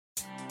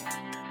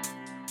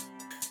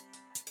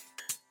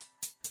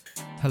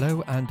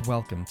Hello and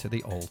welcome to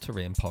the All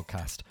Terrain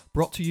podcast,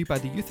 brought to you by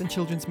the Youth and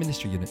Children's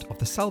Ministry Unit of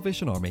the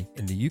Salvation Army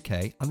in the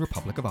UK and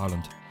Republic of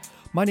Ireland.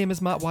 My name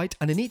is Matt White,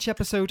 and in each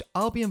episode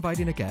I'll be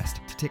inviting a guest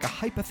to take a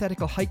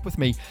hypothetical hike with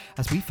me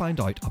as we find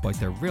out about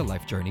their real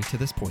life journey to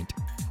this point.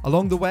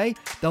 Along the way,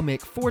 they'll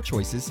make 4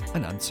 choices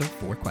and answer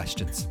 4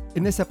 questions.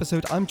 In this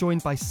episode, I'm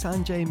joined by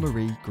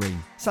Sandjea-Marie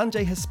Green.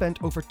 Sanjay has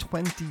spent over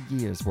 20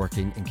 years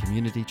working in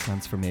community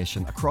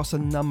transformation across a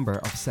number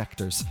of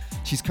sectors.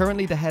 She's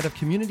currently the head of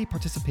community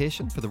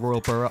participation for the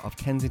Royal Borough of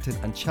Kensington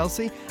and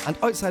Chelsea, and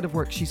outside of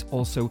work, she's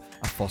also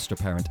a foster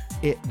parent.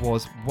 It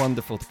was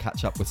wonderful to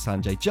catch up with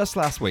Sanjay just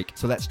last week,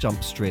 so let's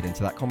jump straight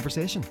into that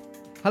conversation.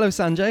 Hello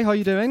Sanjay, how are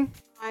you doing?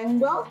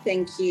 I'm well,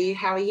 thank you.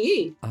 How are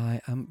you?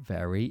 I am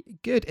very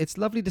good. It's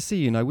lovely to see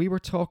you. Now, we were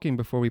talking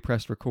before we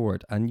pressed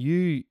record, and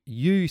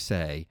you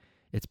say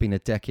it's been a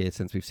decade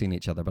since we've seen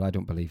each other, but I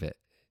don't believe it.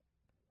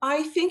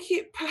 I think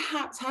it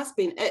perhaps has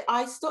been.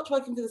 I stopped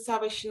working for the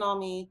Salvation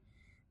Army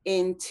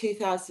in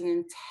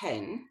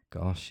 2010.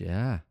 Gosh,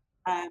 yeah.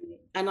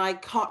 And I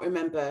can't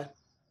remember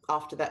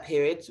after that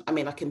period. I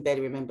mean, I can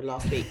barely remember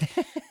last week.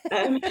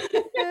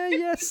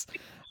 Yes.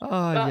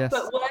 Oh, yes.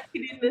 But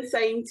working in the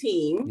same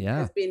team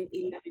has been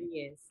 11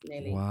 years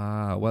nearly.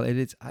 Wow. Well, it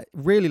is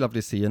really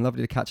lovely to see you and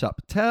lovely to catch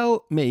up.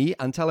 Tell me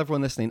and tell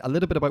everyone listening a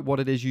little bit about what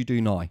it is you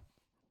do now.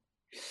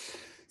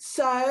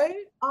 So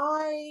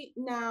I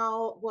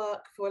now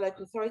work for a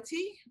local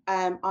authority.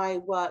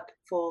 I work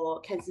for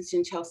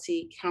Kensington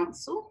Chelsea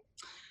Council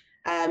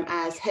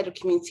as head of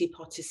community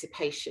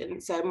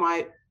participation. So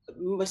my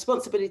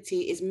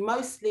responsibility is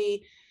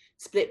mostly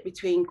split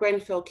between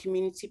Grenfell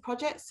community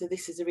projects. So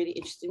this is a really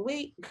interesting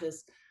week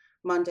because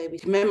Monday we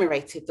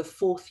commemorated the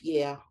 4th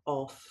year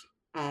of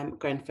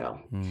Grenfell.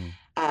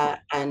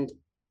 And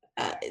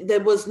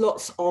there was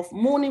lots of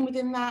mourning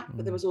within that,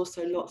 but there was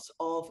also lots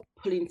of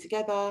pulling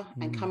together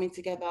and coming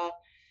together,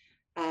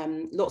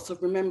 lots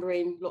of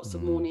remembering, lots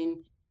of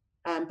mourning.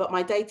 But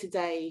my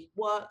day-to-day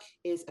work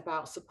is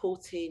about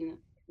supporting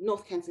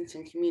North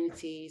Kensington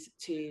communities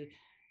to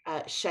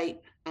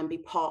shape and be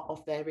part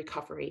of their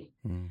recovery.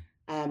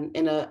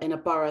 In a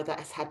borough that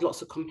has had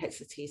lots of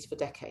complexities for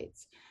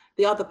decades.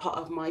 The other part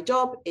of my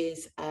job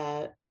is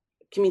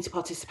community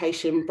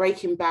participation,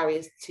 breaking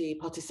barriers to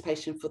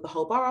participation for the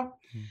whole borough.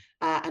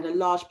 And a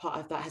large part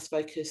of that has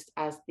focused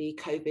as the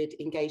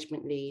COVID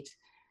engagement lead.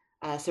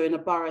 So in a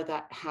borough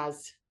that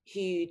has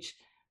huge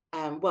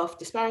wealth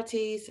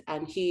disparities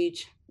and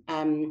huge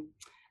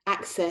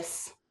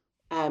access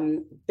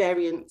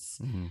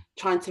variance,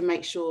 trying to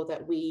make sure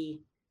that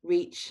we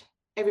reach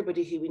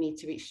everybody who we need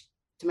to reach,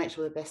 to make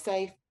sure that they're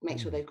safe, make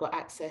sure they've got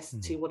access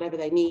to whatever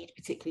they need,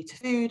 particularly to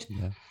food,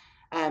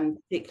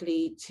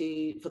 particularly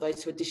for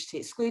those who are digitally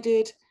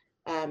excluded.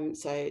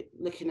 So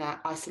looking at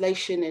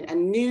isolation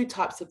and new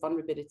types of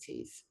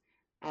vulnerabilities.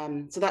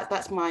 So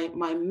that's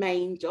my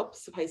main job,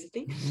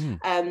 supposedly.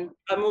 I'm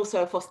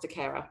also a foster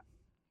carer.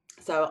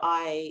 So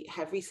I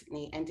have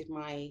recently ended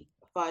my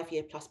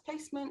 5-year plus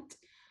placement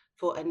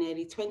for a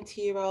nearly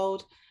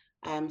 20-year-old.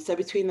 So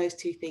between those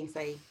two things,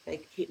 they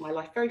keep my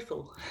life very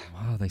full.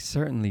 Wow, they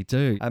certainly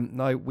do.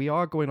 Now, we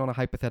are going on a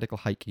hypothetical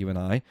hike, you and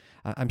I.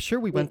 I'm sure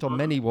we went on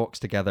many walks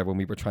together when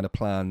we were trying to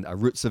plan a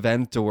Roots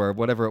event or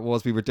whatever it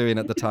was we were doing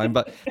at the time.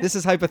 But this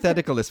is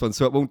hypothetical, this one,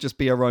 so it won't just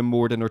be around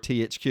Morden or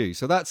THQ.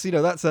 So that's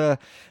a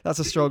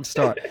strong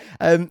start.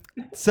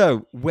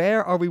 So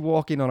where are we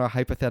walking on our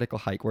hypothetical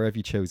hike? Where have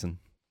you chosen?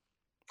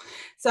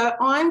 So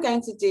I'm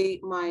going to do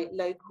my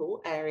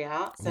local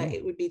area. So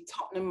it would be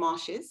Tottenham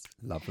Marshes.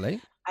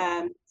 Lovely.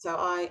 So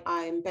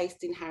I'm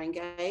based in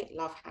Haringey,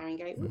 love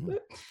Haringey,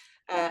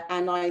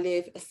 and I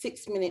live a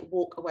 6-minute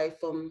walk away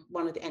from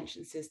one of the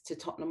entrances to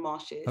Tottenham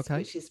Marshes,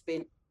 which has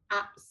been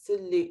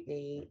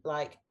absolutely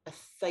like a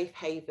safe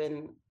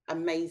haven,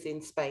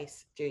 amazing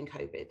space during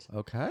COVID.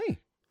 Okay.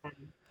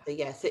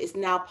 So it's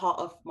now part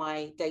of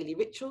my daily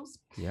rituals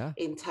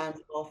in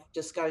terms of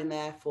just going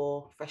there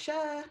for fresh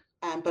air,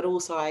 but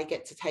also I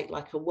get to take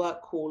like a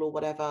work call or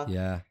whatever.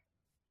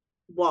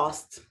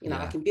 Whilst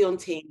I can be on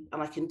team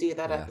and I can do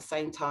that at the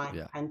same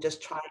time and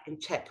just try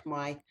and check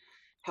my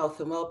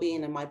health and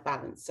well-being and my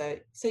balance.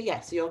 So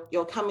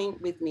you're coming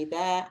with me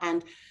there,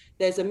 and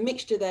there's a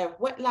mixture there of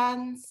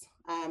wetlands.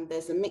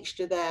 There's a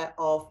mixture there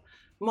of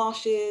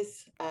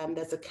marshes.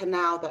 There's a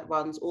canal that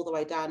runs all the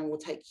way down and will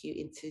take you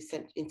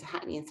into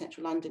Hackney in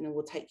central London, and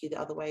will take you the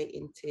other way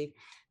into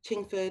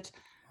Chingford.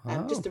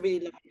 Just a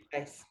really lovely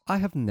place. I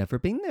have never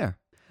been there.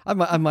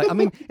 I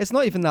mean, it's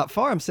not even that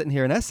far. I'm sitting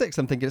here in Essex.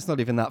 I'm thinking it's not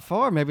even that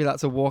far. Maybe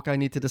that's a walk I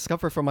need to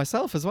discover for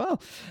myself as well.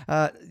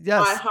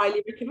 Yes. I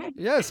highly recommend.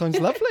 Yeah, sounds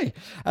lovely.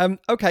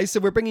 Okay, so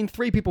we're bringing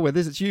 3 people with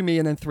us. It's you, me,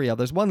 and then 3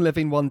 others. 1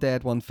 living, 1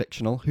 dead, 1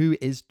 fictional. Who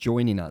is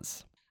joining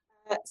us?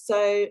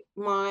 So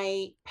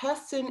my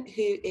person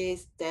who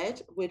is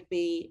dead would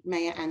be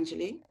Maya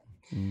Angelou,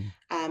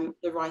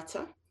 the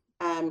writer.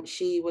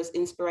 She was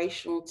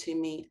inspirational to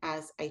me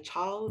as a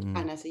child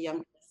and as a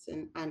young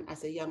person and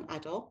as a young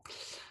adult.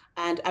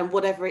 And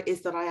whatever it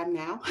is that I am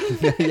now.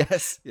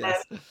 Yes.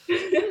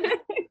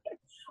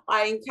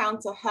 I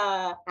encounter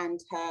her and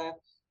her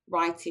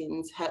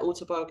writings, her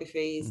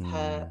autobiographies,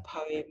 her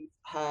poems,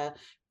 her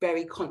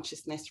very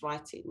consciousness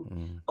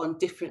writing on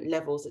different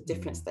levels at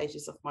different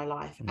stages of my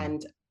life,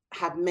 and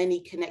have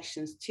many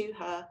connections to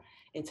her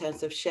in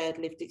terms of shared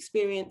lived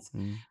experience,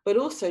 but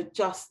also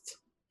just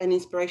an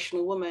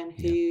inspirational woman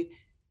who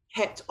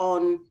kept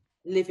on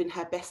living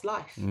her best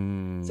life.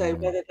 So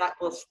whether that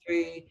was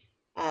through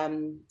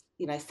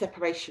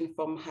separation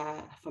from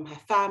her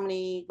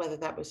family, whether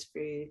that was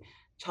through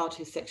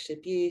childhood sexual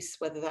abuse,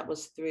 whether that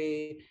was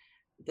through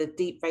the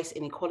deep race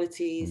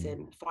inequalities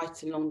and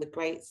fighting along the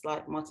greats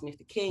like Martin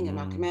Luther King and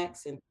Malcolm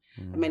X and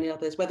many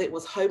others, whether it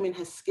was honing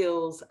her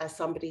skills as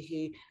somebody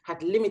who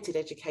had limited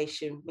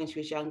education when she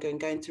was younger and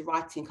going to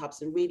writing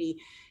clubs and really,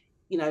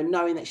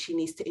 knowing that she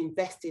needs to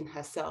invest in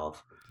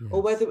herself,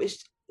 or whether it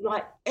was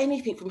like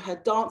anything from her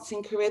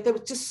dancing career. There were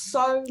just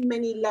so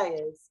many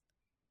layers.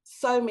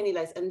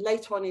 And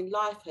later on in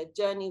life, her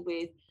journey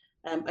with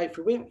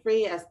Oprah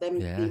Winfrey as them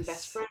being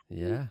best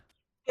friends.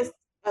 Just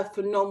a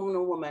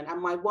phenomenal woman.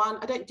 And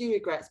I don't do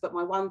regrets, but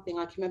my one thing,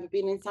 I can remember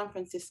being in San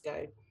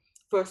Francisco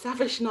for a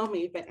Salvation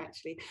Army event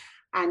actually,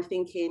 and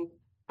thinking,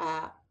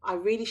 I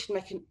really should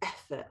make an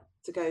effort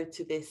to go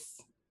to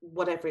this,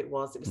 whatever it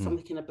was. It was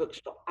something in a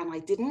bookshop, and I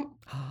didn't.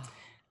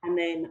 And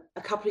then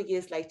a couple of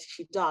years later,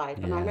 she died.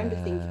 And I remember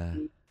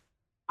thinking,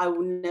 I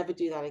will never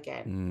do that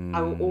again.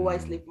 I will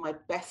always live my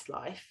best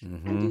life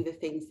and do the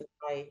things that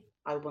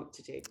I want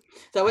to do.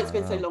 So I won't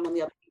spend so long on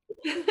the other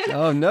people.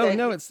 Oh, no,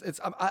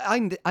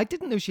 I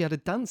didn't know she had a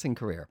dancing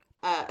career.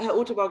 Her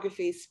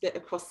autobiography is split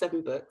across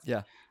 7 books.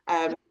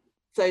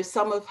 So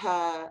some of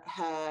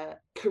her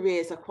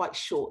careers are quite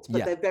short,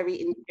 but they're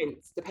very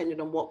intense, depending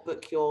on what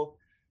book you're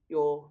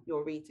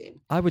reading.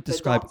 I would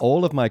describe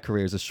all of my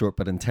careers as short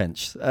but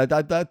intense. I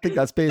think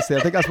that's basically,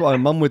 I think that's what my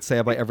mum would say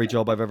about every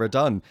job I've ever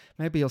done.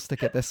 Maybe I'll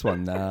stick at this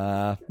one.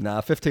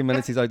 Nah, 15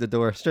 minutes, he's out the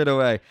door straight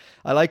away.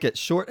 I like it.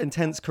 Short,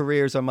 intense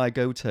careers are my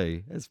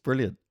go-to. It's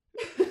brilliant.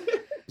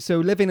 So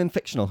living and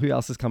fictional, who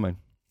else is coming?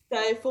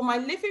 So for my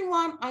living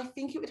one, I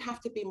think it would have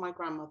to be my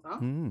grandmother.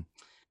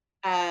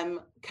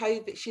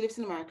 COVID, she lives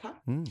in America.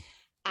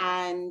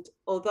 And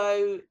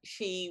although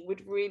she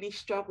would really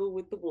struggle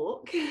with the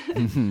walk,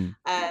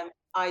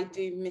 I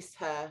do miss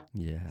her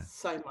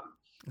so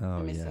much.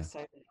 I miss her so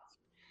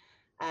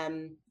much.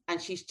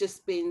 And she's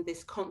just been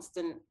this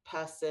constant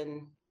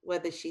person,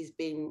 whether she's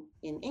been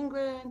in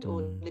England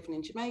or living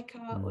in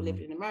Jamaica or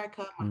living in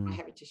America. My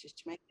heritage is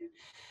Jamaican.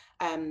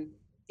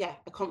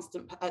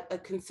 A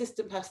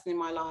consistent person in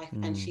my life,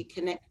 and she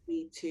connects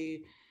me to,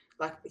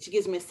 she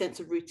gives me a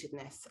sense of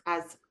rootedness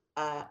as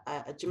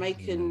a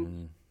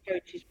Jamaican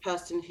heritage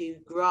person who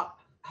grew up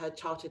her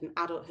childhood and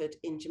adulthood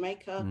in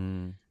Jamaica,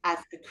 as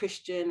a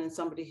Christian and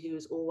somebody who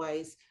has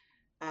always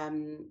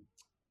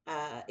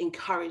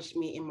encouraged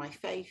me in my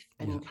faith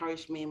and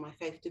encouraged me in my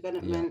faith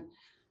development.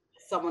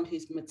 Someone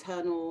who's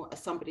maternal,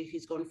 as somebody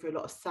who's gone through a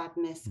lot of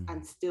sadness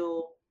and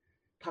still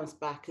comes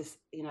back as,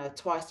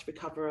 twice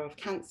recoverer of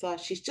cancer.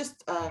 She's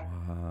just an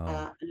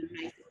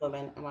amazing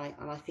woman, and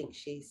I think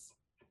she's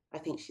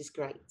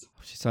great.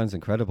 She sounds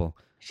incredible.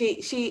 She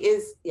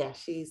is,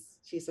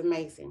 she's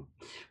amazing.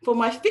 For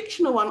my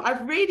fictional one,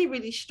 I've really,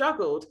 really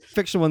struggled.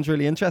 Fictional one's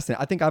really interesting.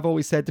 I think I've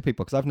always said to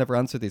people, because I've never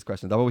answered these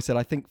questions, I've always said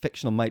I think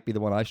fictional might be the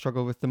one I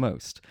struggle with the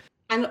most.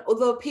 And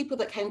although people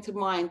that came to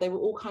mind, they were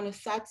all kind of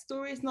sad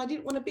stories, and I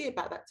didn't want to be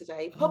about that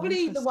today.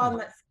 Probably the one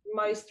that's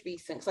most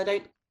recent, because I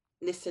don't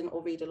listen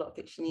or read a lot of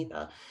fiction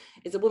either,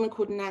 is a woman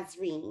called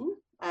Nazreen.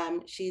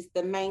 She's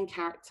the main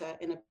character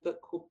in a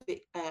book called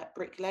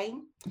Brick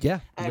Lane,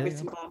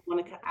 written by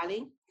Monica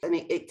Ali. And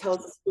it tells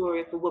the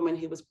story of a woman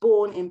who was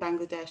born in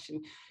Bangladesh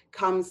and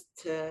comes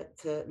to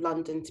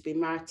London to be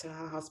married to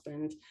her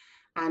husband,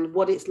 and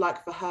what it's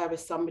like for her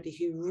as somebody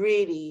who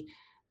really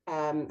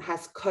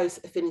has close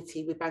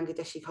affinity with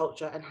Bangladeshi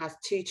culture and has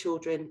 2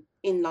 children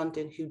in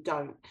London who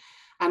don't.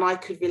 And I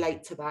could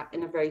relate to that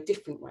in a very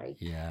different way.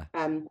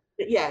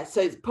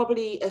 So it's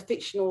probably a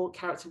fictional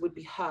character would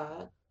be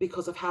her,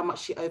 because of how much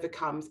she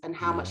overcomes and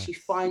how much she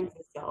finds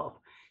herself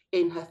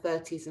in her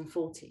 30s and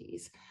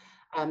 40s.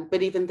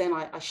 But even then,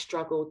 I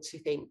struggled to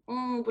think,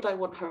 would I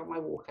want her on my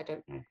walk? I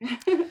don't know.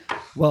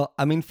 Well,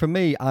 I mean, for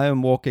me, I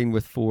am walking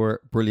with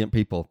 4 brilliant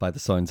people by the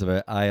sounds of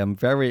it. I am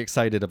very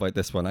excited about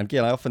this one. And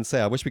again, I often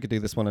say, I wish we could do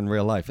this one in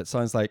real life. It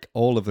sounds like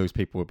all of those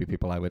people would be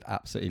people I would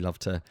absolutely love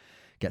to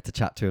get to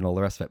chat to and all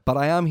the rest of it. But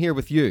I am here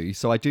with you,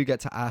 so I do get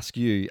to ask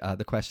you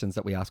the questions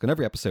that we ask on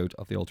every episode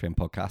of the All Too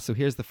podcast. So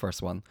here's the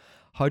first one.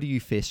 How do you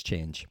face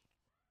change?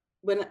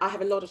 When I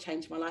have a lot of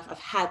change in my life, I've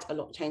had a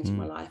lot of change in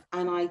my life,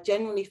 and I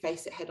generally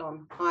face it head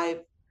on.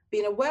 I've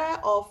been aware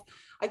of,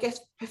 I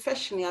guess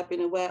professionally, I've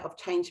been aware of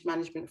change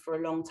management for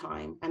a long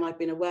time, and I've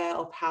been aware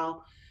of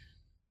how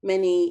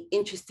many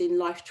interesting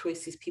life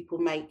choices people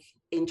make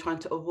in trying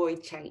to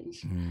avoid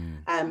change.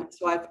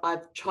 So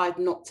I've tried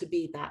not to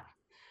be that.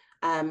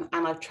 And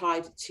I've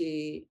tried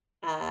to,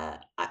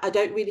 I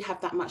don't really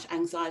have that much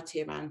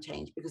anxiety around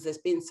change because there's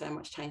been so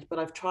much change, but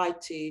I've tried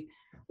to,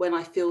 when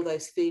I feel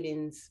those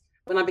feelings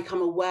when I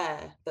become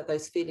aware that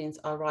those feelings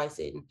are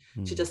rising,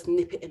 to just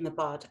nip it in the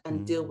bud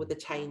and deal with the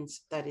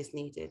change that is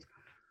needed.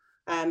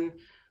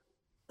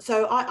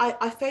 So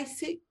I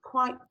face it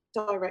quite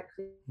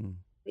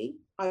directly,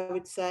 I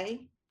would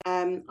say.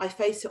 I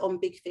face it on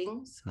big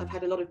things. I've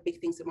had a lot of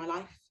big things in my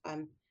life.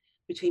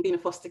 Between being a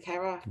foster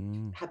carer,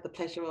 I've had the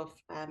pleasure of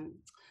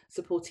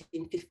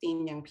supporting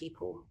 15 young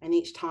people, and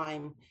each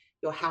time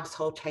your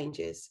household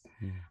changes,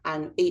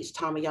 and each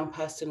time a young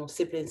person or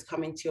siblings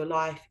come into your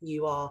life,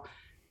 you are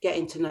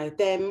getting to know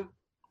them,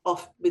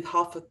 off with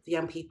half of the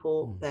young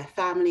people, their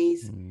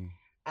families,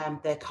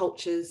 their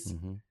cultures,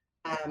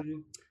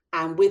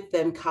 and with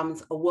them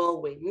comes a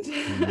whirlwind.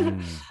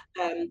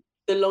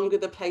 The longer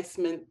the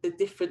placement, the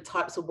different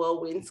types of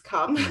whirlwinds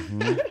come.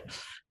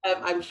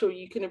 I'm sure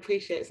you can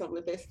appreciate some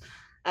of this.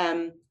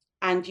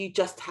 And you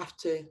just have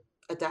to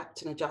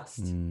adapt and adjust.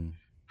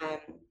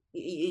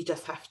 You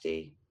just have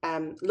to.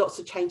 Lots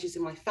of changes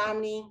in my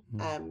family.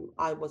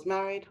 I was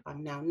married,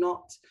 I'm now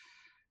not.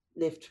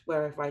 Lived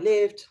wherever I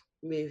lived,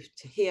 moved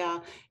to here.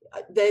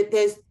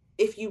 There's,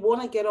 if you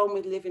want to get on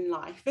with living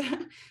life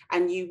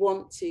and you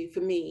want to,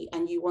 for me,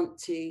 and you want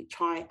to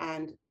try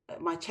and,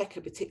 my checker,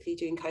 particularly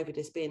during COVID,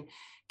 has been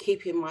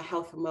keeping my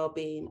health and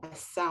well-being as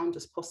sound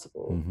as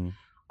possible.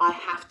 I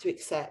have to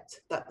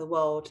accept that the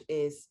world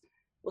is,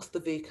 what's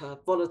the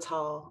VUCA,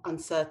 volatile,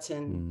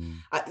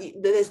 uncertain.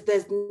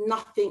 There's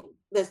nothing,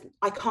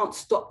 I can't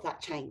stop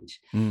that change.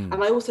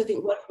 And I also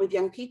think working with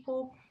young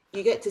people,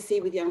 you get to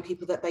see with young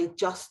people that they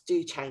just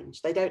do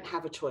change. They don't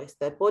have a choice.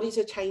 Their bodies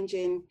are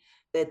changing,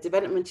 their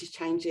development is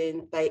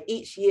changing.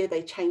 Each year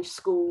they change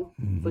school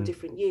for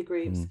different year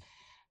groups.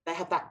 They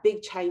have that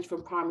big change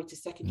from primary to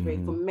secondary.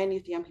 For many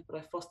of the young people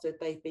I fostered,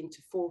 they've been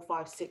to 4,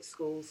 5, 6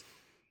 schools.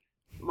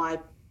 My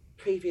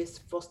previous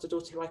foster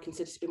daughter, who I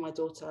consider to be my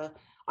daughter,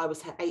 I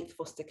was her 8th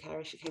foster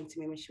carer. She came to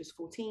me when she was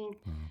 14.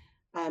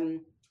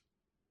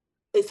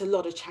 It's a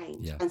lot of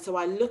change. And so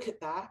I look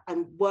at that,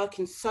 and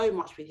working so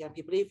much with young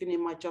people, even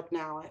in my job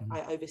now,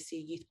 I oversee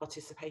youth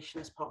participation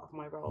as part of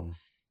my role.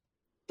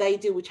 They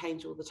deal with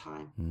change all the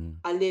time.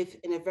 I live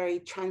in a very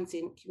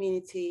transient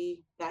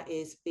community that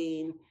is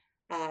being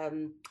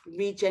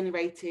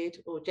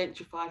regenerated or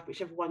gentrified,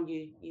 whichever one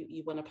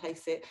you want to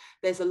place it.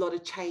 There's a lot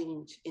of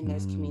change in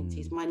those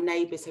communities. My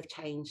neighbours have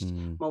changed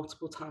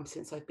multiple times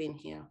since I've been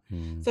here.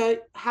 So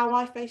how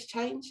I face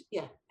change,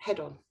 head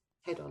on.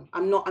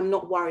 I'm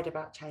not worried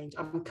about change.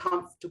 I'm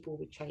comfortable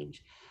with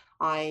change.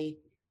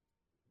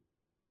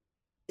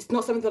 It's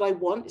not something that I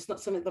want, it's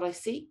not something that I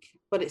seek,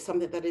 but it's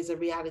something that is a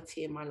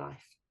reality in my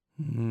life.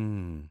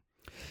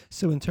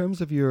 So in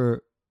terms of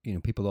your,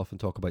 people often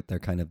talk about their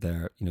kind of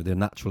their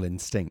natural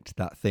instinct,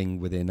 that thing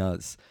within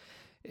us.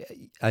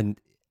 And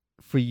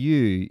for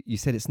you, you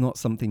said it's not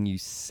something you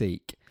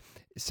seek.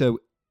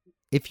 So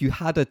if you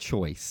had a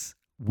choice,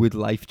 would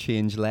life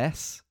change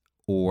less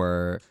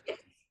or?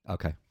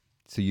 Okay.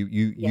 So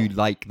you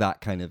like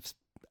that kind of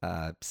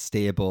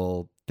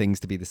stable things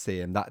to be the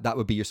same. That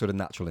would be your sort of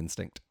natural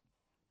instinct.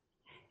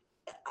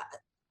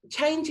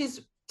 Change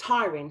is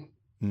tiring.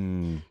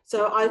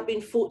 So I've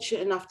been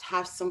fortunate enough to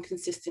have some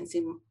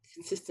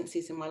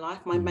consistencies in my life.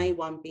 My main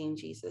one being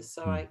Jesus.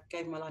 So I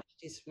gave my life to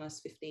Jesus when I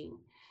was 15.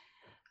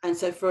 And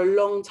so for a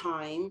long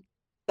time,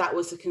 that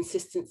was a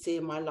consistency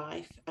in my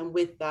life. And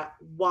with that,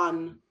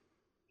 one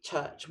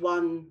church,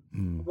 one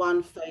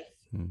faith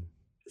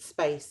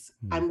space,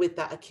 and with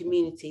that, a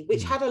community,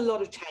 which had a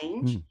lot of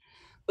change,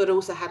 but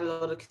also had a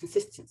lot of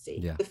consistency.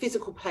 The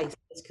physical place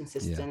is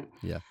consistent.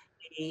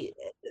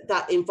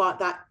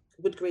 That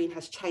Wood Green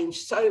has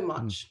changed so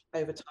much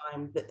over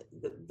time.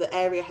 The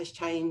area has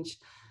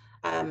changed.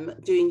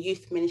 Doing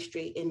youth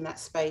ministry in that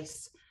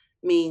space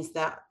means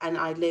that, and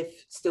I live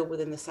still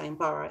within the same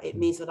borough, it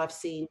means that I've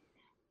seen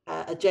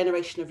a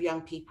generation of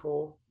young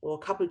people, or a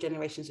couple of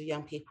generations of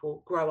young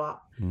people, grow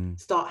up,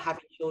 start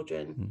having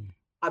children.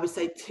 I would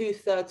say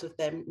 2/3 of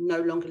them no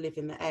longer live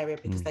in the area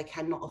because they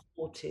cannot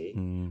afford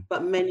to,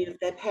 but many of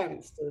their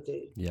parents still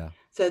do.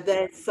 So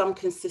there's some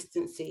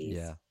consistencies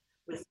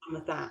with some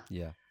of that.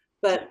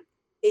 But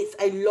it's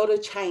a lot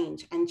of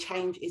change, and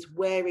change is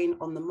wearing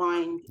on the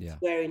mind, it's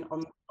wearing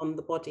on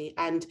the body.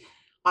 And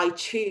I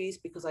choose,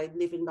 because I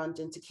live in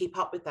London, to keep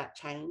up with that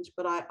change.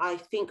 But I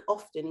think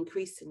often,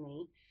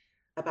 increasingly,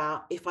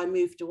 about if I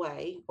moved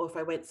away, or if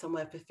I went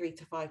somewhere for 3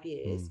 to 5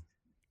 years,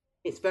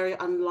 it's very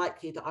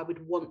unlikely that I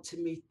would want to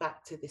move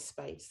back to this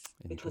space,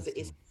 because it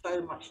is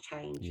so much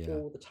change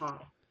all the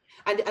time.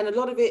 And a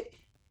lot of it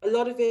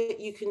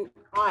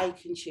I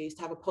can choose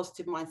to have a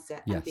positive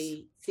mindset and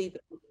see the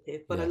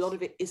positive, but a lot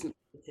of it isn't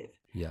positive.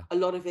 A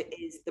lot of it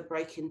is the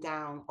breaking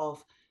down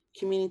of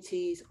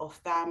communities, of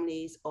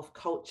families, of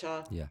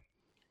culture.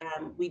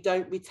 We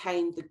don't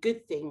retain the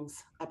good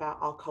things about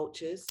our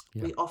cultures.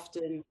 We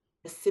often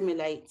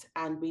assimilate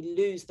and we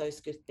lose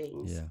those good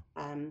things.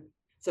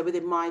 So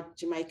within my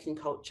Jamaican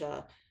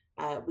culture,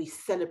 we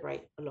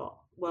celebrate a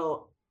lot.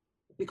 Well,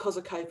 because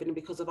of COVID and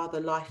because of other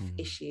life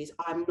issues,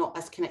 I'm not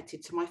as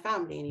connected to my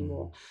family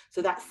anymore.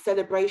 So that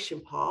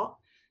celebration part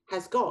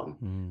has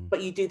gone,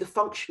 but you do the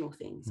functional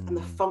things, and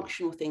the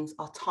functional things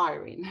are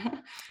tiring.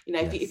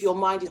 If your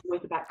mind is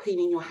always about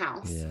cleaning your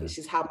house, which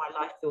is how my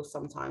life feels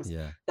sometimes,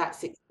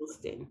 that's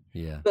exhausting.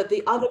 But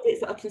the other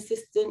bits that are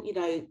consistent,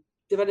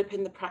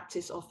 developing the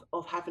practice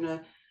of having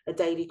a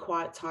daily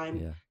quiet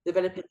time,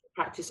 developing the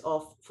practice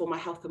of, for my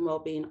health and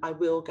well-being, I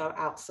will go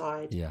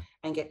outside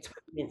and get 20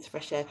 minutes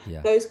fresh air.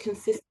 Those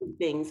consistent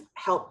things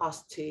help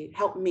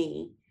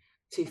me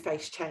to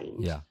face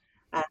change.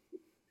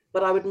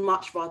 But I would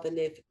much rather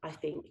live, I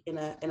think, in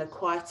a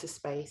quieter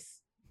space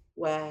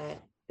where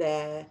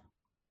there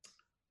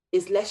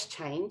is less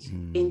change,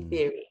 in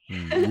theory.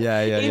 In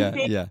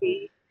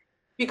theory,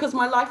 because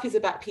my life is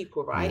about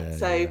people, right?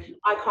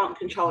 I can't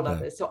control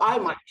others. So I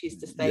might choose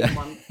to stay in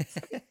one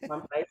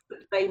place, but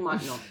they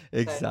might not.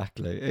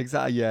 Exactly.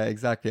 Yeah,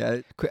 exactly.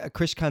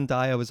 Krish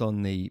Kandaya was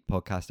on the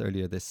podcast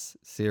earlier this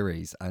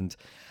series, and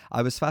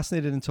I was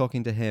fascinated in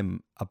talking to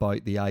him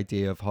about the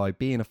idea of how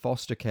being a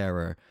foster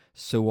carer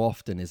so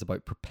often is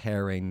about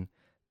preparing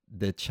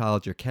the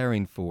child you're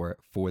caring for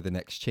the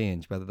next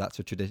change, whether that's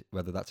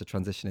a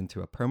transition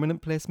into a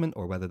permanent placement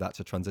or whether that's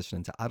a transition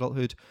into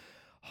adulthood.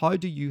 How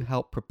do you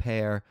help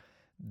prepare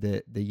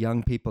the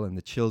young people and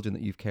the children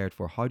that you've cared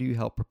for? How do you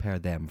help prepare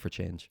them for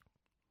change?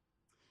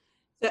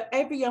 So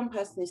every young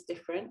person is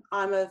different.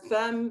 I'm a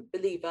firm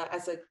believer,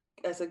 as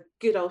a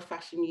good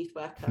old-fashioned youth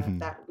worker,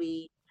 that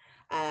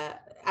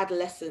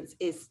adolescence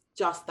is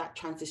just that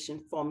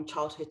transition from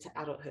childhood to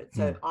adulthood.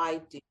 So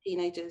I do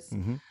teenagers.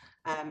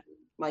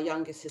 My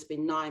youngest has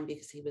been 9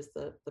 because he was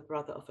the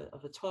brother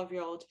of a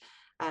 12-year-old.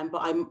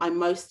 But I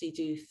mostly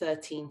do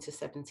 13 to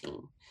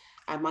 17.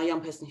 And my young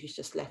person who's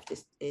just left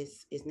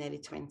is nearly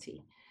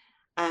 20.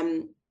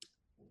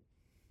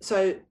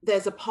 So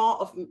there's a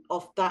part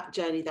of that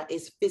journey that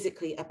is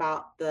physically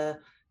about the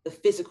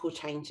physical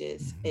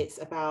changes.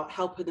 It's about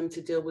helping them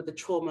to deal with the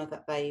trauma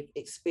that they've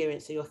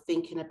experienced. So you're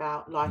thinking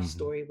about life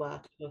story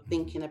work. You're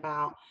thinking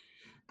about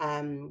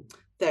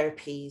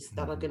therapies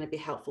that are going to be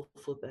helpful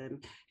for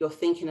them. You're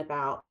thinking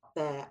about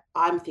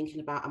I'm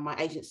thinking about, and my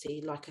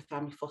agency, Like a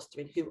Family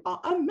Fostering, who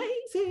are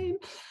amazing.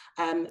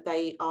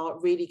 They are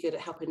really good at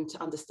helping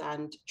to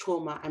understand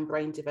trauma and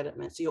brain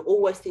development. So you're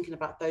always thinking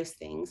about those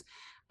things.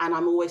 And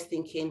I'm always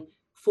thinking,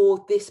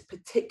 for this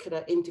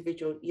particular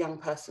individual young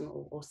person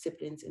or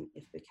siblings,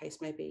 if the case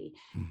may be,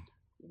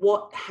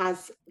 what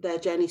has their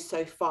journey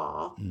so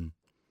far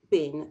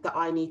been that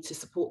I need to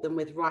support them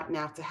with right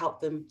now to help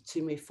them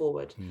to move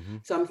forward.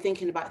 So I'm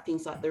thinking about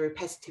things like the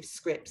repetitive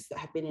scripts that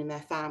have been in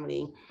their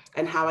family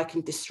and how I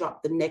can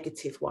disrupt the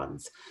negative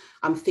ones.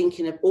 I'm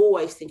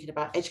always thinking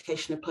about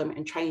education, employment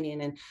and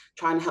training, and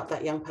trying to help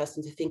that young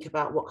person to think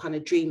about what kind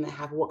of dream they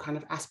have, what kind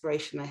of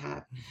aspiration they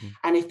have.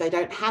 And if they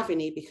don't have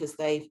any because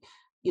they've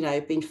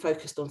been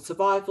focused on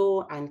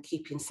survival and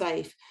keeping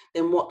safe,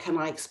 then what can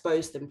I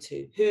expose them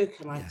to? Who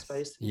can I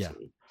expose them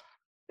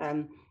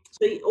to?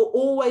 So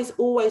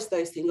always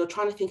those things. You're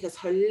trying to think as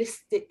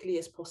holistically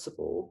as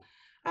possible,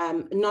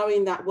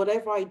 knowing that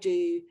whatever I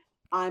do,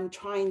 I'm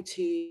trying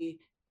to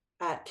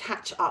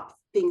catch up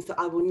things that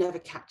I will never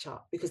catch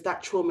up, because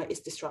that trauma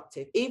is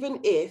disruptive. Even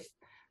if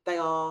they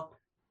are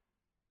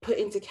put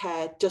into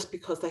care just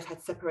because they've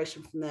had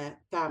separation from their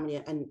family,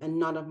 and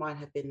none of mine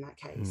have been that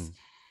case.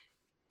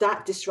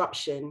 That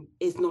disruption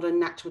is not a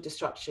natural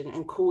disruption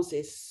and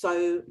causes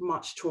so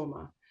much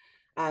trauma.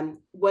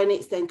 When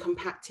it's then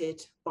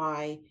compacted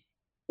by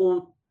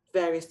all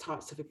various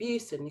types of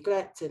abuse and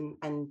neglect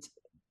and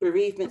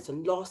bereavements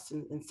and loss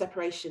and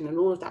separation and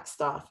all of that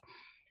stuff,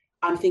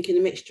 I'm thinking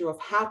a mixture of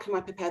how can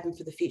I prepare them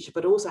for the future,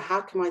 but also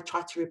how can I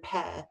try to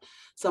repair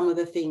some of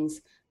the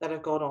things that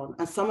have gone on.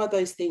 And some of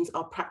those things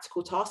are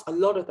practical tasks. A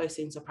lot of those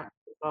things are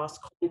practical tasks,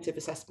 cognitive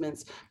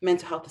assessments,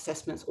 mental health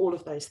assessments, all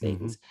of those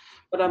things.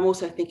 But I'm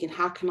also thinking,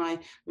 how can I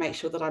make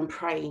sure that I'm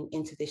praying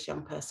into this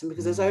young person?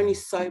 Because there's only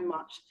so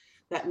much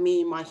that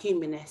me, my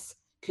humanness,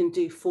 can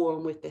do for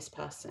and with this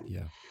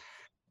person.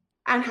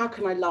 And how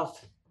can I love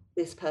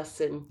this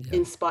person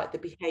in spite of the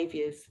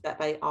behaviors that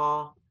they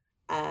are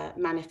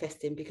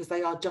manifesting, because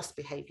they are just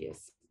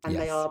behaviors, and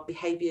they are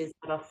behaviors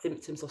that are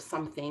symptoms of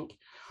something.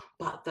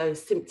 But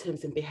those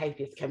symptoms and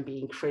behaviors can be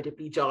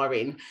incredibly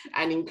jarring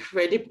and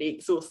incredibly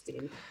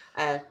exhausting.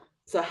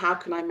 So how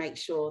can I make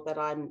sure that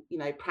I'm,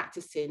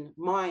 practicing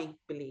my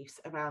beliefs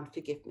around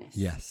forgiveness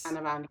and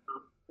around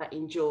love that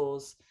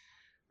endures,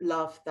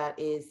 love that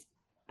is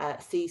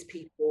sees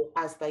people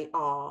as they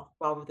are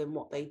rather than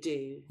what they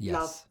do,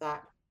 love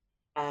that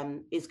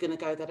is going to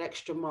go that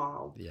extra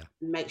mile,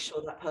 make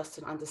sure that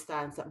person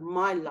understands that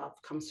my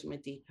love comes from a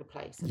deeper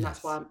place. And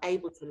that's why I'm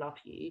able to love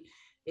you,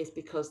 is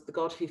because the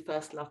God who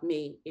first loved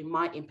me in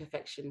my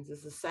imperfections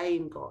is the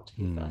same God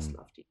who first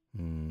loved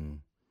you.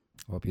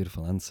 What a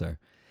beautiful answer.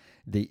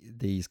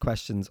 These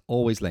questions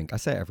always link. I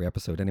say it every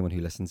episode. Anyone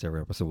who listens to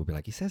every episode will be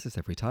like, he says this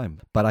every time.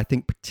 But I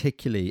think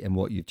particularly in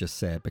what you've just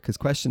said, because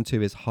question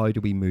 2 is, how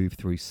do we move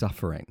through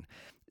suffering?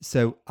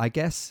 So I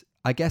guess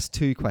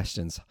 2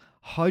 questions.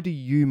 How do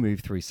you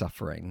move through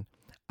suffering,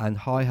 and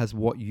how has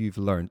what you've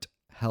learned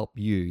help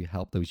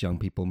those young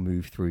people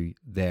move through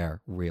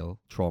their real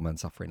trauma and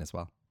suffering as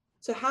well?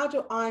 So how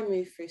do I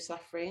move through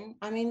suffering?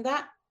 I mean,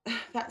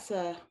 that's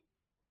a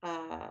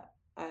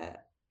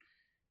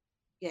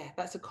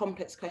that's a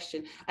complex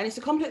question. And it's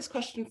a complex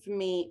question for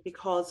me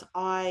because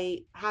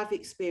I have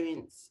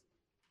experienced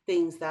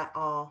things that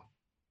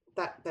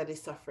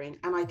is suffering,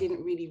 and I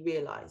didn't really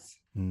realize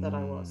that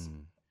I was.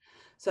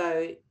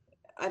 So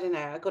I don't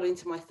know, I got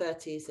into my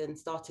 30s and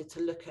started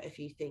to look at a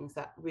few things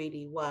that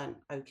really weren't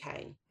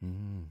okay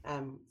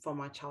from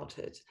my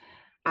childhood,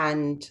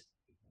 and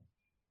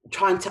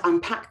trying to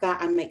unpack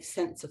that and make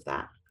sense of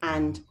that,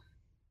 and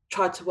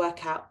try to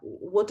work out,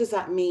 what does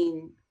that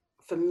mean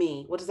for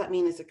me? What does that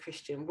mean as a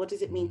Christian? What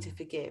does it mean to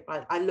forgive?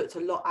 I looked a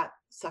lot at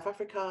South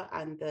Africa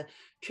and the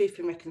truth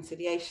and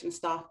reconciliation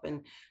stuff,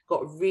 and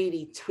got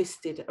really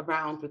twisted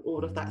around with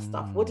all of that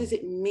stuff. What does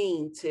it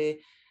mean to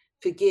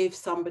forgive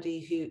somebody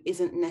who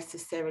isn't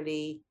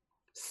necessarily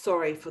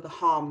sorry for the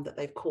harm that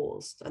they've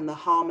caused, and the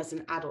harm as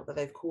an adult that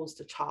they've caused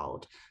a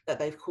child, that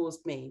they've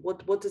caused me?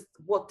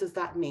 What does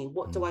that mean?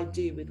 What do I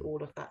do with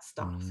all of that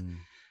stuff?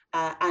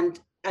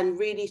 And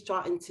really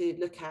starting to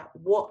look at,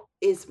 what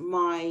is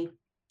my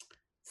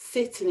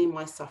sitting in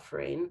my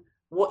suffering?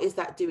 What is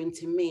that doing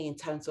to me in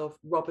terms of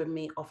robbing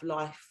me of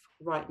life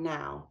right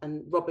now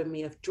and robbing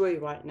me of joy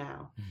right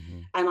now?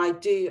 And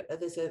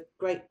there's a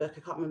great book,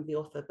 I can't remember the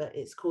author, but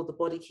it's called The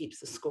Body Keeps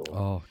the Score.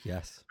 Oh,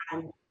 yes.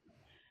 And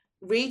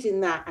reading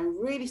that and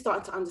really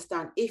starting to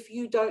understand, if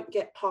you don't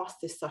get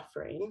past this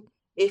suffering,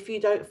 if you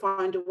don't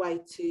find a way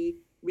to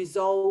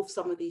resolve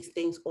some of these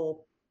things or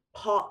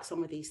park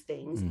some of these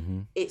things,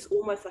 it's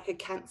almost like a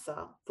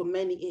cancer. For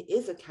many, it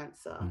is a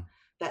cancer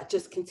that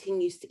just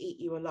continues to eat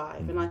you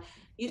alive. And I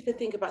used to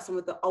think about some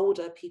of the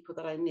older people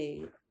that I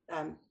knew,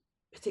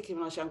 particularly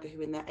when I was younger, who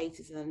were in their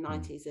 80s and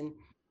 90s, and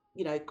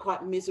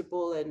quite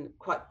miserable and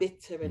quite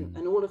bitter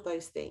and all of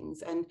those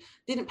things, and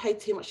didn't pay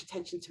too much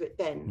attention to it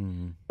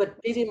then. But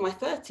did in my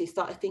 30s,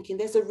 started thinking,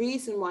 there's a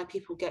reason why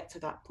people get to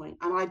that point,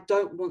 and I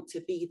don't want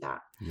to be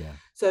that.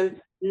 So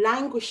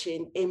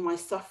languishing in my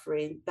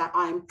suffering, that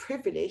I'm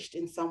privileged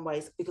in some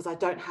ways because I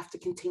don't have to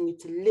continue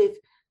to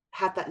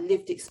have that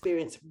lived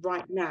experience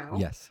right now,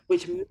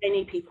 which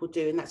many people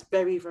do, and that's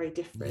very, very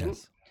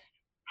different.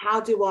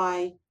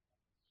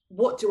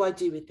 What do I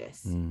do with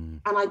this?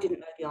 And I didn't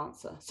know the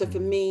answer. So for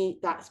me,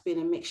 that's been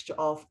a mixture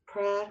of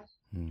prayer.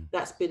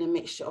 That's been a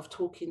mixture of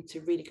talking to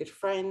really good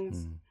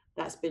friends.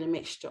 That's been a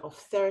mixture of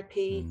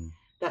therapy.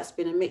 That's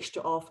been a mixture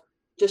of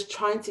just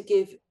trying to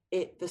give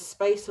it the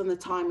space and the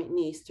time it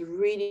needs to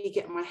really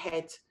get my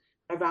head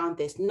around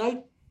this.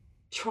 No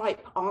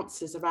tripe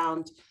answers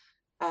around,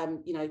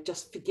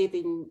 just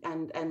forgiving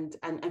and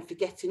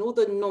forgetting all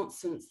the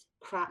nonsense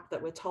crap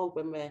that we're told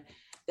when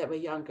we're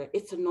younger.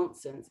 It's a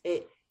nonsense.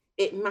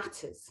 It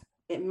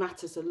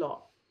matters a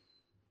lot.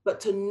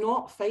 But to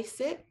not face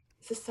it,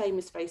 it's the same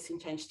as facing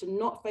change. To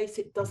not face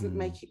it doesn't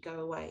make it go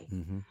away,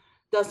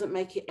 doesn't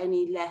make it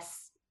any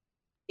less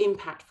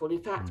impactful.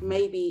 In fact,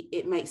 maybe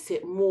it makes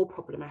it more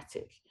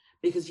problematic,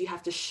 because you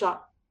have to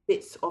shut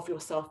bits of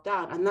yourself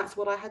down. And that's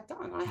what I had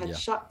done. I had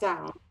shut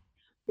down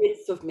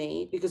bits of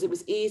me because it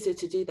was easier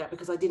to do that,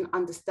 because I didn't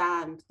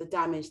understand the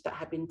damage that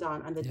had been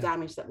done and the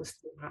damage that was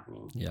still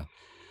happening.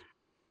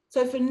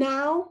 So for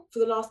now, for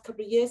the last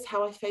couple of years,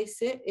 how I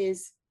face it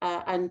is,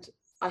 and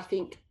I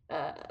think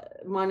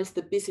minus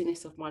the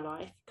busyness of my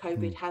life,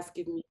 COVID has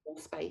given me more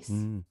space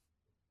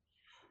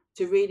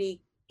to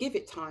really give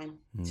it time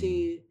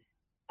to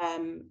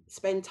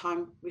spend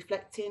time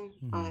reflecting.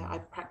 I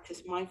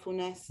practice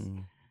mindfulness.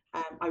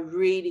 I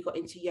really got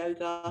into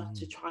yoga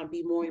to try and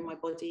be more in my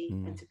body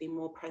and to be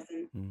more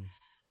present.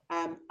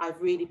 I've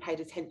really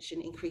paid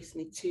attention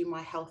increasingly to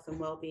my health and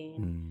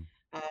well-being.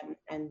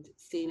 And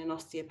seeing an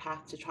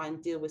osteopath to try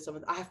and deal with some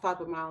of I have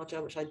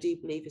fibromyalgia, which I do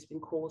believe has been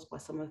caused by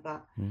some of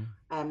that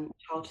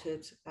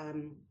childhood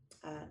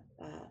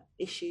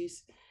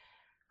issues.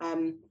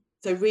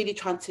 So really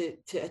trying to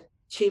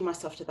attune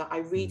myself to that. I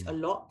read a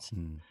lot.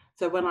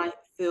 So when I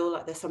feel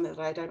like there's something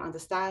that I don't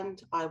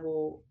understand, I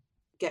will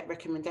get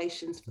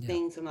recommendations for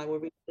things and I will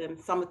read them.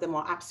 Some of them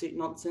are absolute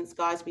nonsense.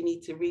 Guys, we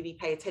need to really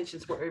pay attention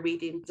to what we're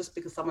reading. Just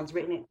because someone's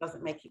written it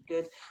doesn't make it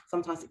good.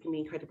 Sometimes it can be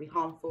incredibly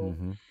harmful.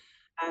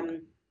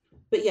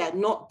 But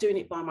not doing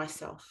it by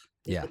myself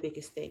is the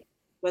biggest thing.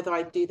 Whether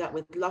I do that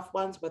with loved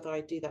ones, whether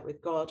I do that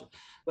with God,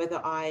 whether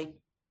I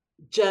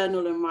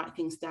journal and write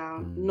things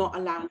down, not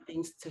allowing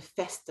things to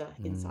fester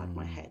inside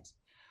my head.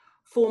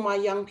 For my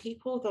young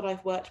people that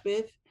I've worked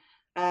with,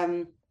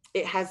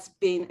 it has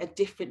been a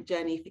different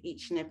journey for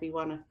each and every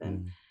one of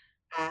them,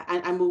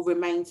 and will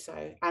remain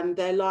so. And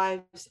their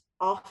lives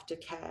after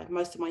care,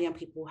 most of my young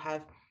people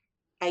have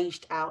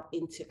aged out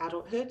into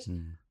adulthood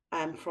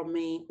from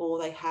me, or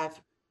they have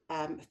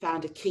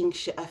found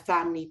a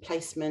family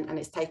placement, and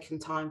it's taken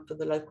time for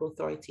the local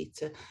authority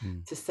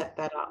to set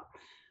that up.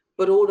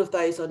 But all of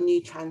those are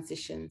new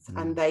transitions,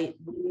 and they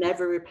will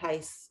never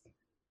replace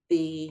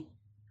the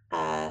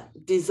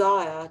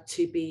desire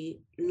to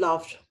be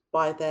loved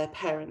by their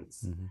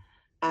parents.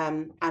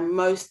 And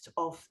most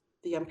of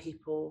the young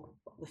people,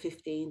 the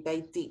 15,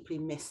 they deeply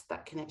miss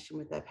that connection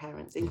with their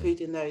parents,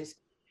 including those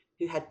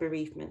who had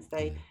bereavements.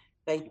 They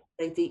they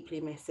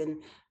deeply miss.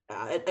 And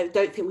I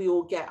don't think we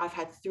all get. I've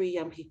had 3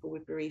 young people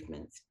with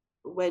bereavements.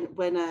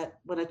 When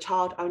a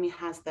child only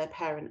has their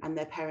parent and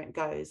their parent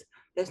goes,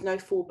 there's no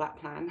fallback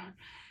plan.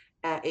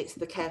 It's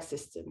the care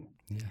system,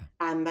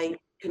 and they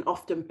can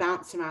often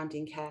bounce around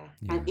in care.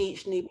 And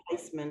each new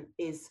placement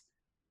is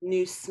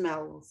new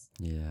smells,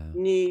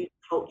 new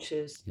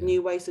cultures,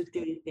 new ways of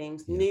doing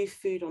things, new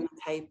food on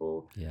the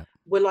table.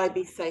 Will I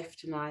be safe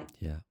tonight?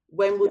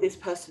 When will this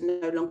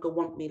person no longer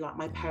want me like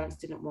my parents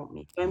didn't want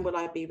me? When will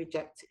I be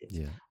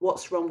rejected?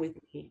 What's wrong with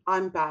me?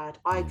 I'm bad.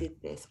 I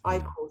did this. I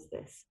caused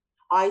this.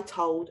 I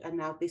told, and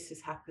now this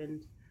has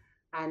happened.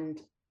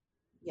 And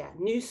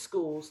new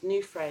schools,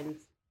 new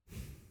friends.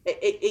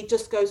 It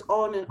just goes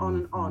on and on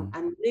and on.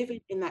 And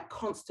living in that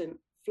constant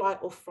flight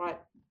or fright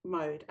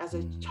mode as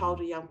a child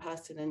or young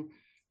person, and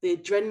the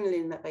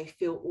adrenaline that they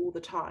feel all the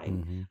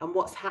time, and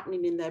what's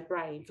happening in their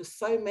brain, for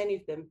so many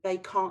of them, they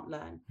can't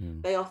learn.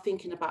 They are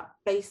thinking about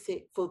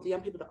basic, for the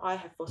young people that I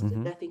have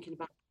fostered, they're thinking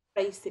about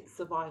basic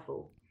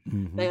survival.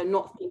 They are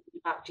not thinking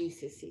about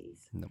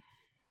GCSEs.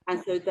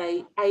 And so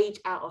they age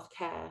out of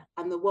care,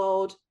 and the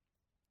world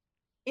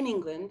in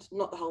England,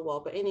 not the whole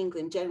world, but in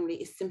England generally,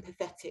 is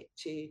sympathetic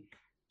to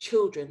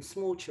children,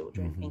 small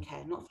children in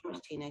care, not so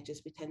much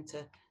teenagers. We tend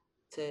to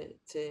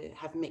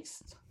have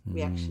mixed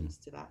reactions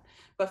to that.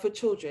 But for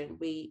children,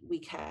 we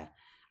care.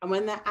 And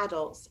when they're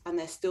adults and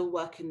they're still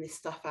working this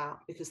stuff out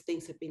because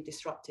things have been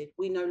disrupted,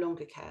 we no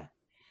longer care.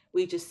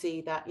 We just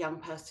see that young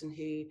person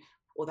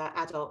or that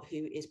adult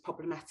who is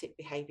problematic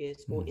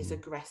behaviours, or is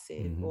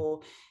aggressive,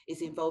 or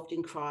is involved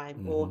in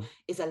crime, or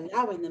is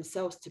allowing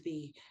themselves to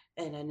be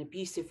in an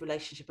abusive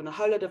relationship, and a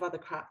whole lot of other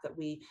crap that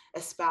we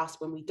espouse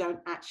when we don't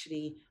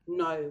actually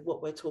know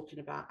what we're talking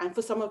about. And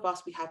for some of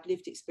us, we have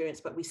lived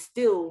experience, but we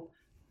still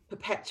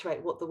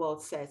perpetuate what the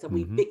world says, and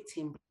we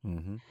victim.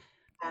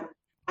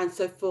 And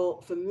so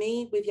for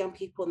me, with young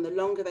people, and the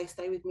longer they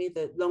stay with me,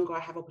 the longer I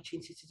have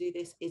opportunity to do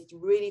this, is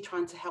really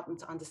trying to help them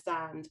to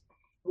understand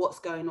what's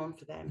going on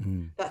for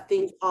them, that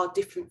things are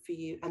different for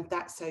you, and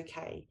that's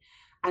okay.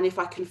 And if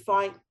I can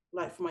fight,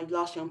 like for my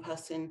last young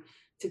person,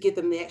 to give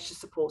them the extra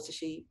support, so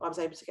I was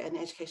able to get an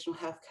educational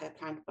healthcare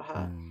plan for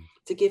her,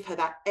 to give her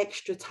that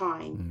extra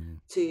time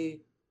to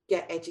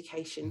get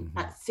education.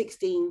 At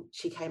 16,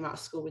 she came out of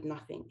school with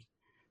nothing.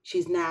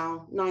 She's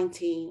now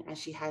 19 and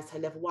she has her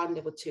level 1,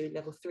 level 2,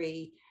 level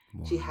 3.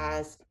 She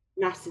has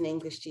maths and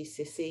English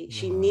GCSE.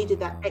 She needed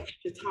that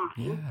extra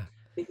time.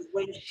 Because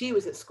when she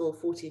was at school,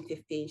 14,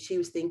 15, she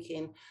was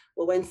thinking,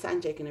 well, when's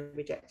Sanjay going to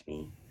reject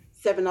me?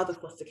 7 other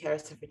foster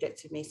carers have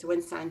rejected me. So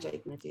when's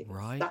Sanjay going to do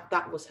this?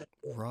 That was her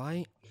thought.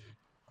 Right.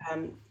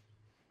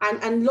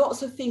 And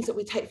lots of things that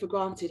we take for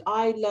granted.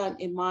 I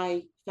learned in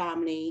my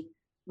family,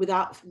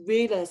 without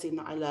realizing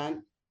that I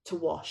learned, to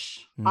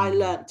wash. I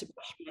learned to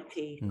brush my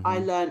teeth. I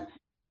learned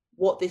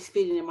what this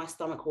feeling in my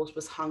stomach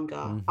was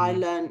hunger. I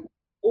learned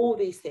all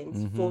these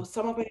things. For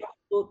some of my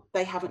people,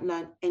 they haven't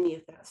learned any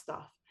of that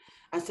stuff.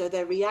 And so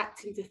they're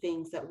reacting to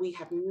things that we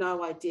have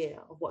no idea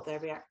of what they're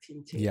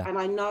reacting to. And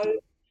I know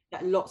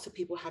that lots of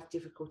people have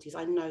difficulties.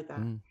 I know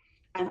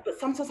that. But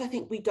sometimes I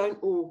think we don't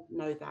all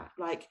know that.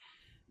 Like,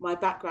 my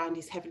background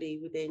is heavily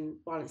within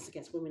violence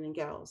against women and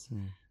girls.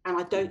 And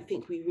I don't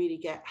think we really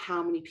get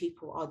how many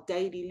people are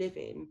daily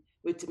living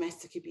with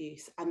domestic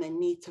abuse, and they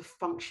need to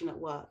function at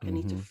work, and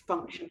need to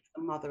function as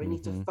a mother, and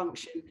need to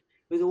function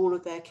with all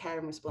of their care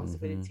and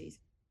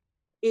responsibilities.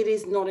 It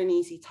is not an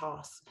easy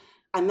task.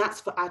 And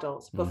that's for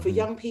adults. But for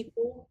young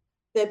people,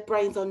 their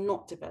brains are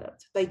not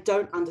developed. They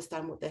don't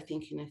understand what they're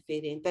thinking and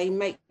feeling. They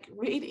make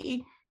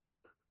really,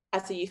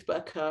 as a youth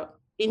worker,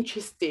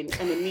 interesting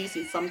and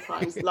amusing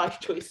sometimes life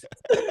choices.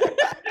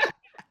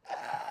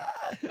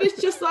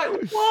 It's just like,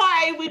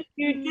 why would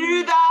you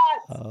do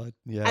that?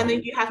 And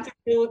then you have to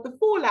deal with the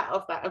fallout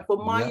of that. And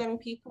for my young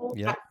people,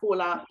 that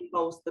fallout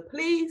involves the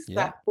police.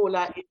 That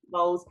fallout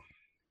involves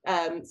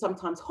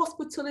sometimes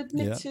hospital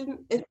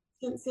admission.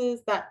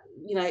 That,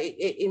 you know,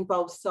 it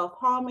involves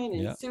self-harming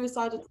and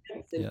suicide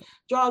attempts and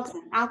drugs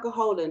and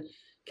alcohol and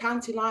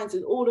county lines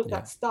and all of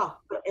that stuff.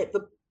 But at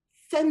the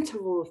center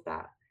of all of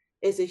that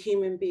is a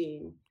human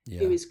being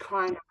who is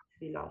crying out to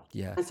be loved.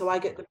 And so I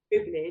get the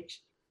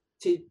privilege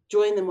to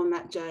join them on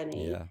that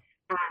journey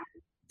and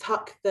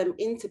tuck them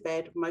into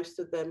bed, most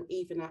of them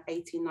even at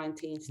 18,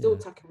 19, still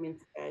tuck them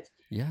into bed.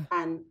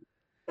 And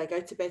they go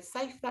to bed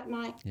safe that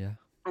night.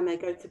 And they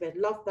go to bed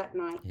loved that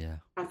night.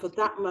 And for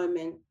that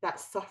moment, that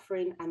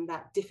suffering and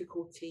that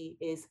difficulty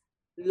is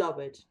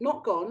lowered,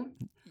 not gone,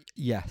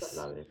 but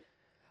lowered.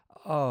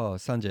 Oh,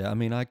 Sanjay, I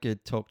mean, I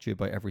could talk to you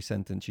about every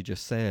sentence you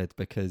just said,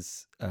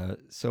 because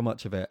so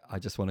much of it, I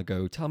just want to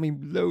go, tell me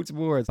loads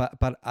more.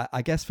 But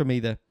I guess for me,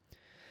 the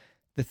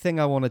thing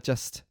I want to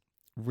just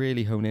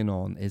really hone in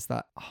on is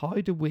that how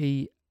do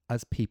we,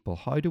 as people,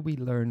 how do we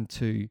learn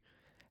to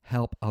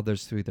help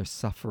others through their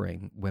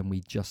suffering when we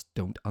just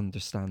don't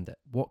understand it?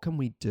 What can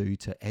we do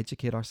to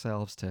educate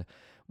ourselves?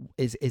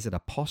 Is it a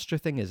posture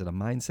thing? Is it a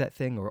mindset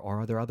thing? Or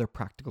are there other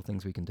practical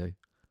things we can do?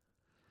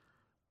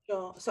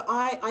 Sure. So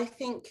I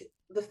think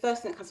the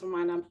first thing that comes to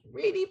mind, I'm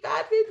really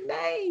bad with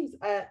names.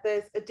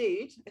 There's a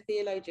dude, a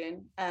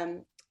theologian,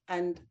 and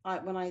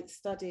when I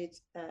studied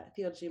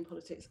theology and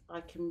politics,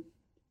 I can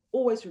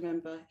always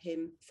remember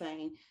him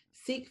saying,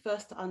 "Seek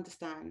first to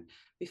understand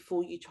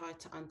before you try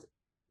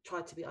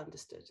to be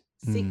understood.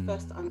 Seek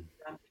first to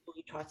understand before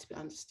you try to be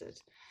understood."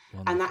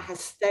 Wonderful. And that has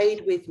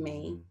stayed with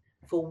me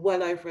for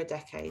well over a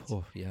decade.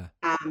 Oh, yeah.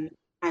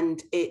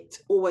 And it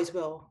always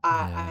will.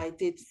 I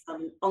did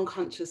some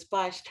unconscious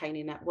bias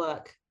training at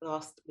work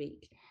last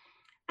week,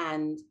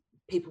 and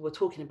people were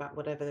talking about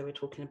whatever they were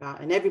talking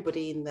about, and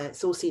everybody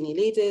it's all senior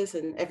leaders,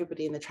 and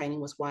everybody in the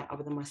training was white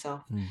other than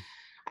myself.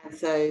 And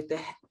so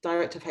the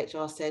director of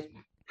HR said,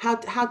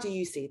 how do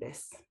you see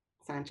this,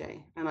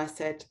 Sanjay? And I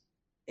said,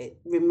 it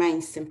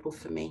remains simple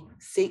for me.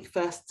 Seek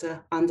first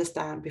to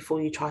understand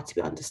before you try to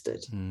be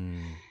understood.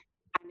 And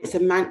it's a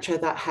mantra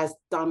that has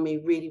done me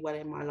really well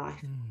in my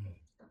life.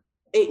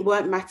 It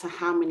won't matter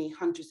how many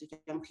hundreds of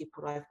young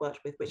people I've worked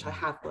with, which I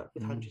have worked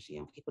with hundreds of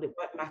young people. It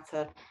won't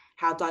matter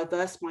how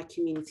diverse my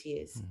community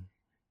is.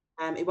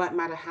 It won't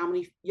matter how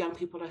many young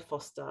people I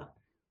foster.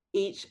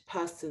 Each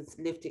person's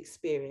lived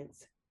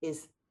experience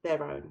is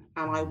their own,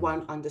 and I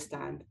won't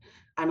understand.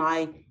 And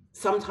I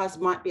sometimes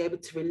might be able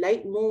to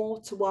relate more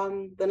to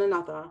one than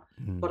another,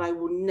 but I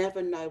will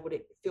never know what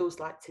it feels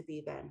like to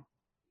be them.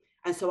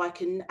 And so I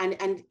can,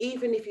 and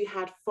even if you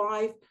had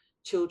 5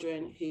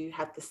 children who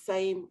had the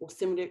same or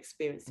similar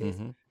experiences,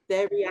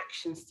 their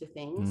reactions to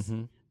things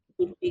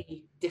would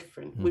be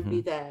different, would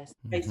be theirs,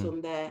 based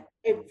on their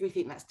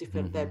everything that's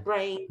different, their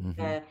brain,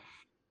 their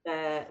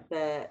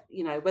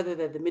whether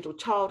they're the middle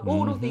child,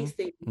 all of these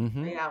things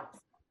play out.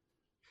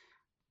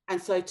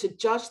 And so to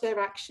judge their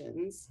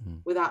actions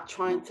without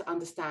trying to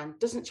understand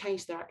doesn't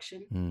change their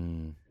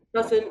action,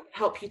 doesn't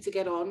help you to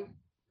get on,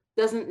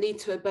 doesn't lead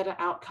to a better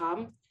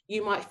outcome.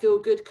 You might feel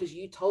good because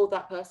you told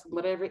that person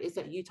whatever it is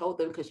that you told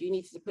them because you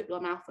needed to put your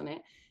mouth on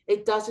it.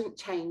 It doesn't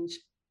change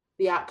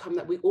the outcome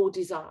that we all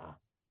desire.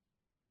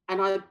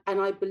 And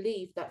I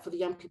believe that for the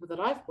young people that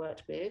I've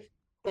worked with,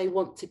 they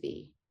want to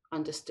be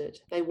understood.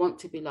 They want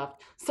to be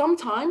loved.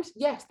 Sometimes,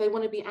 yes, they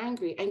want to be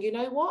angry. And you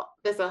know what?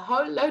 There's a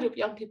whole load of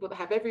young people that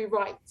have every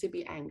right to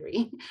be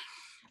angry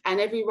and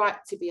every right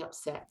to be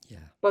upset.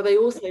 But they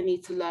also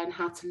need to learn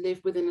how to live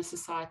within a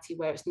society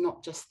where it's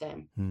not just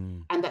them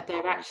and that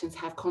their actions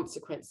have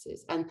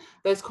consequences. And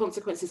those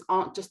consequences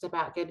aren't just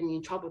about getting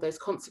in trouble. Those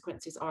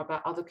consequences are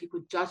about other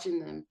people judging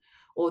them,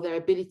 or their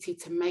ability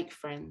to make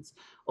friends,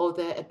 or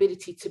their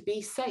ability to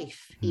be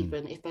safe,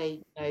 even if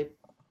they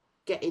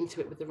get into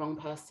it with the wrong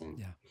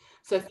person.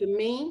 So for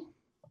me,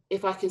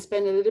 if I can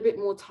spend a little bit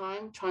more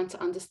time trying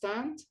to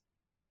understand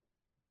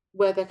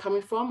where they're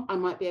coming from, I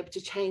might be able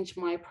to change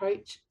my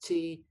approach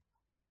to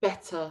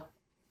better,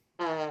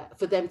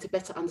 for them to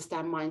better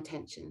understand my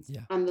intentions.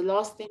 And the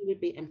last thing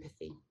would be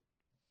empathy.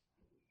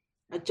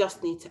 I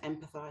just need to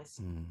empathize.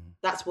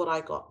 That's what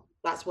I got.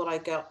 That's what I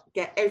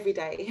get every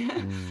day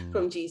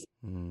from Jesus.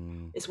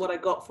 It's what I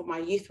got from my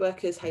youth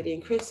workers, Hayley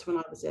and Chris, when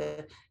I was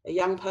a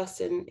young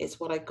person. It's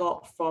what I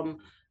got from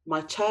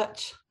my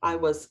church. I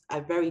was a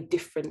very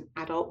different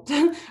adult,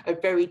 a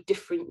very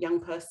different young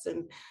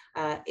person,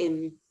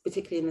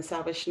 particularly in the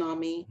Salvation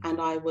Army,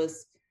 and I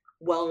was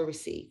well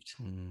received.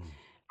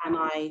 And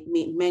I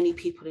meet many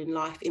people in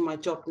life, in my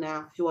job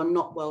now, who are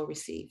not well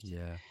received.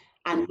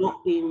 And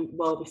not being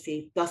well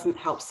received doesn't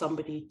help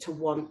somebody to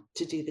want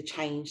to do the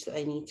change that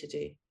they need to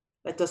do.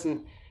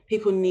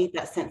 People need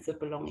that sense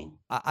of belonging.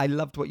 I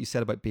loved what you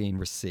said about being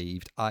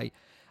received. I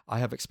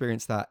have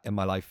experienced that in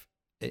my life,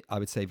 I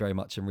would say very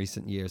much in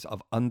recent years,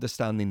 of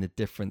understanding the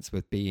difference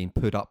with being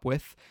put up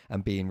with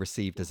and being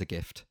received as a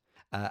gift.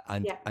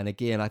 And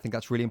again, I think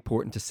that's really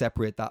important to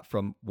separate that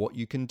from what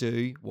you can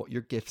do, what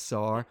your gifts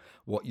are,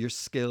 what your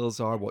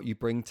skills are, what you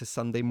bring to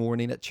Sunday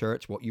morning at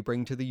church, what you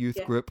bring to the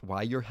youth group,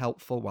 why you're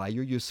helpful, why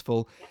you're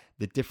useful.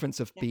 The difference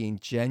of being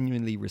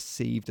genuinely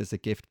received as a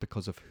gift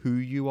because of who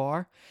you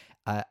are.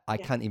 I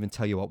can't even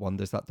tell you what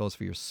wonders that does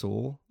for your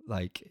soul.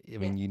 Like, I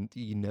mean,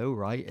 you know,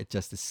 right? It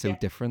just is so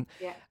different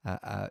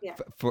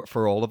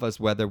for all of us,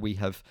 whether we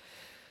have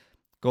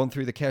gone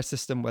through the care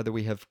system, whether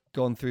we have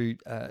gone through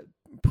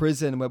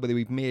prison, whether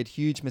we've made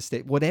huge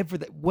mistakes,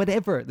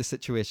 whatever the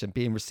situation,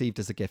 being received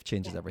as a gift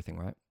changes everything,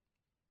 right?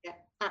 Yeah,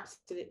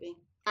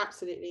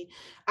 absolutely.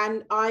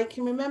 And I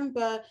can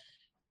remember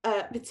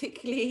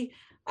particularly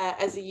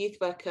as a youth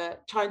worker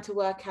trying to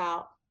work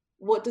out,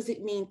 what does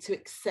it mean to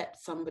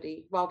accept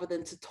somebody rather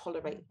than to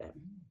tolerate them?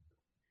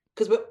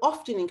 Because we're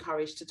often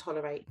encouraged to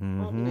tolerate,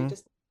 and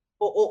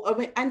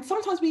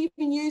sometimes we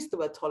even use the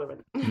word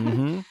tolerant,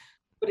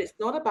 but it's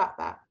not about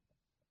that.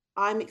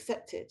 I'm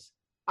accepted,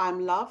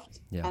 I'm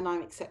loved, and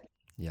I'm accepted.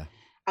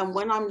 And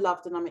when I'm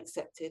loved and I'm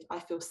accepted, I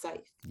feel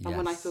safe. And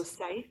when I feel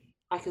safe,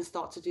 I can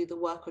start to do the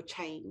work of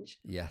change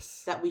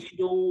that we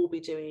should all be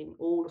doing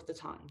all of the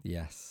time.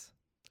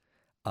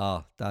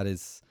 That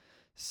is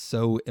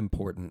so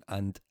important,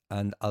 and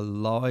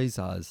allows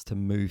us to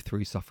move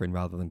through suffering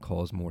rather than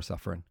cause more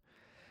suffering.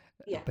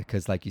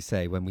 Because like you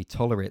say, when we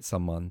tolerate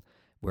someone,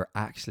 we're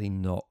actually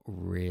not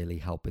really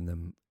helping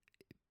them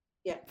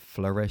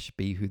flourish,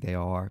 be who they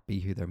are, be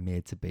who they're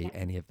made to be,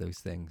 any of those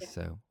things.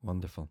 So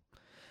wonderful.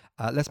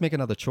 Let's make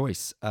another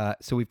choice.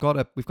 So we've got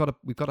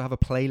to have a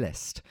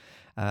playlist.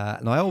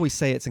 And I always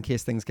say it's in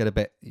case things get a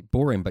bit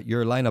boring, but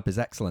your lineup is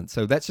excellent.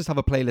 So let's just have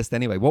a playlist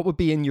anyway. What would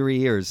be in your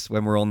ears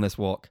when we're on this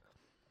walk?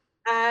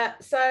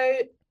 So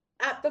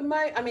at the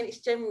moment, I mean, it's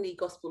generally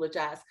gospel or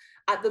jazz.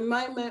 At the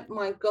moment,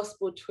 my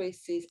gospel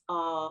choices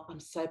are, I'm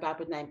so bad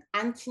with name,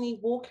 Anthony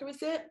Walker,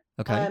 is it?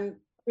 Okay.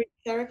 Group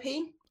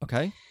Therapy.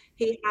 Okay.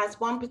 He has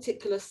one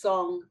particular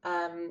song,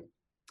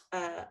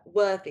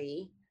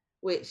 Worthy,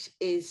 which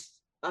is,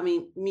 I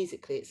mean,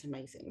 musically, it's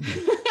amazing.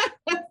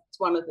 It's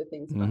one of the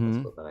things about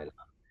gospel that I love.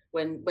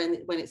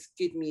 When it's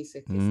good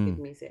music, it's good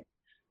music.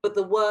 But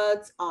the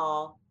words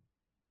are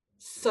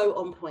so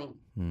on point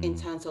in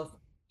terms of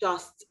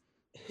just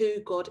who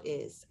God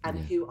is and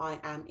who I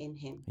am in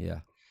him. Yeah.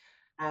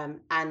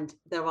 And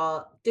there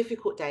are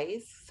difficult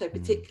days. So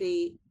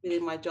particularly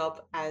within my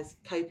job as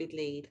COVID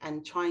lead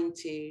and trying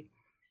to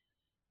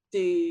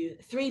do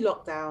 3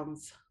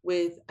 lockdowns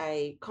with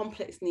a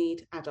complex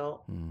need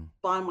adult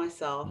by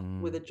myself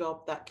with a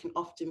job that can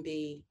often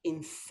be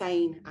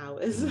insane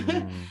hours.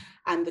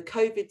 And the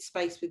COVID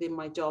space within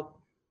my job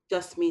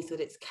just means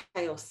that it's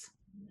chaos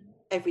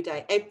every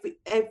day.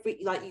 Every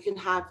like you can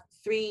have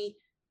 3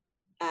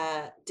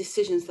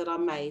 decisions that are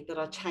made that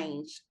are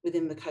changed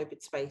within the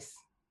COVID space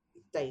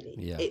daily.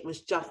 Yeah. It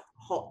was just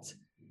hot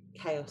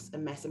chaos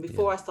and mess. And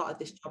before I started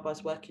this job, I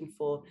was working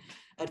for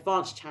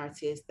Advanced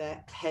Charity as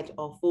their head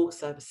of vault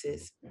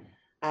services.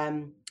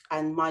 And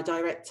my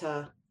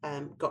director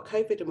got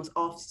COVID and was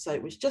off. So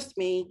it was just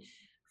me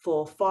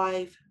for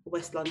 5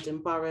 West London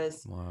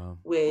boroughs. Wow.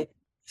 With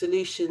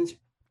solutions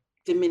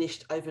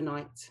diminished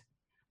overnight.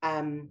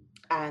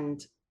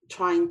 And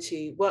trying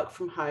to work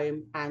from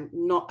home and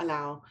not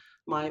allow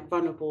my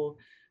vulnerable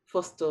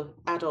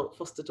adult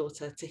foster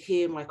daughter to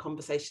hear my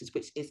conversations,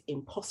 which is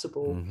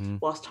impossible,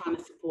 whilst trying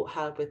to support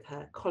her with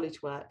her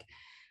college work.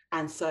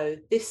 And so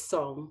this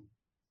song,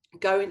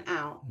 going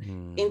out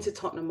into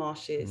Tottenham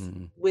Marshes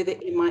with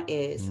it in my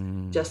ears,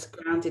 just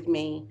grounded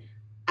me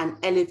and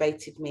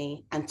elevated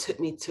me and took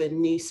me to a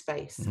new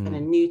space and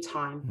a new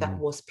time that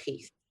was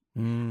peace,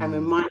 and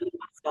reminding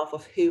myself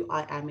of who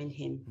I am in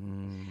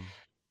him.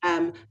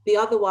 The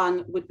other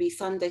one would be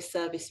Sunday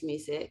service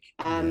music.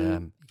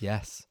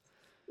 Yes.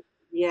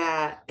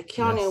 Yeah,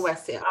 Keanu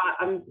West.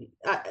 I'm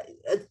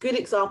a good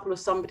example of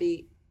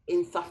somebody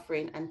in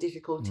suffering and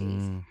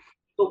difficulties.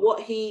 But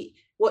what he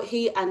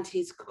and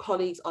his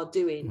colleagues are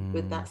doing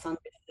with that Sunday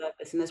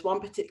service, and there's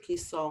one particular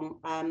song,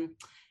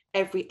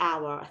 Every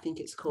Hour, I think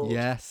it's called.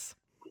 Yes.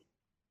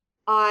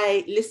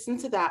 I listen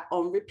to that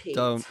on repeat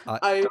over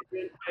and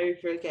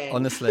over again.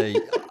 Honestly,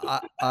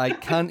 I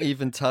can't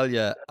even tell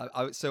you.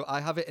 So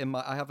I have it in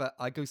my.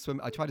 I go swim.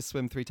 I try to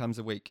swim 3 times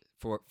a week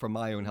for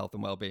my own health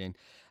and well-being,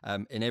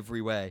 in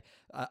every way.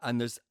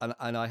 And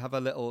I have a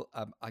little.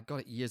 I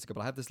got it years ago,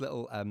 but I have this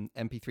little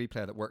MP3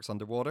 player that works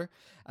underwater,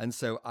 and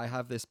so I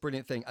have this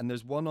brilliant thing. And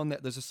there's one on there.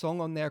 There's a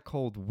song on there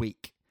called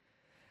 "Weak,"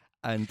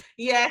 and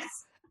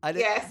yes. And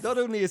not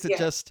only is it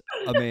just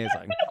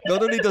amazing,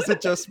 not only does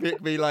it just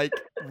make me like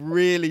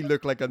really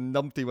look like a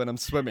numpty when I'm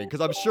swimming,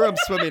 because I'm sure I'm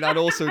swimming and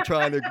also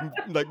trying to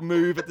like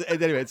move.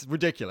 Anyway, it's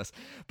ridiculous.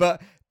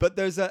 But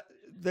there's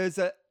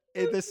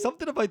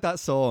something about that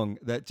song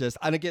that just,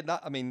 and again, that,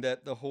 I mean,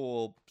 the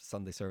whole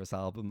Sunday Service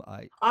album,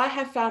 I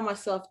have found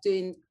myself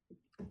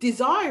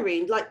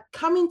desiring, like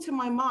coming to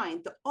my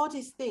mind, the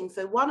oddest thing.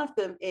 So one of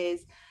them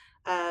is,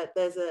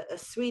 there's a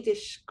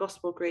Swedish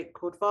gospel group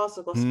called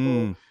Vasa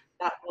Gospel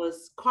that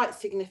was quite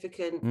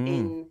significant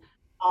in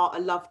our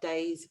Love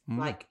Days.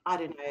 Like, I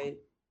don't know,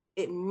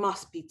 it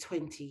must be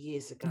 20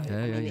 years ago.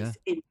 It's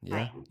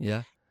insane.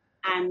 Yeah.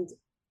 And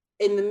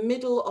in the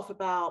middle of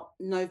about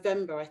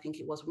November, I think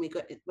it was, when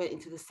we went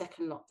into the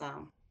second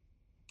lockdown,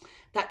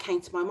 that came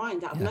to my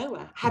mind out of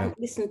nowhere. I hadn't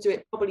listened to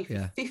it probably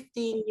for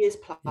 15 years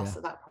plus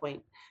at that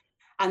point.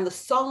 And the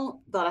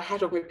song that I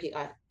had on repeat,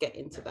 I get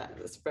into that,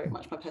 that's very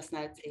much my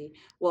personality,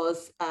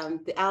 was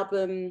the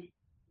album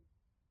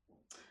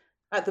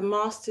At the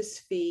Master's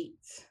Feet,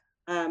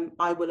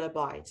 I Will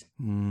Abide.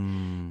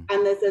 And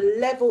there's a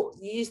level,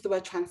 you use the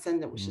word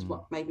transcendent, which is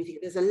what made me think,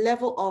 there's a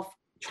level of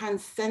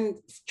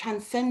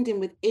transcending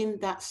within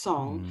that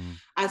song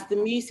as the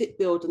music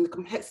builds and the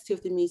complexity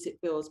of the music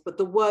builds, but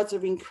the words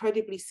are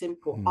incredibly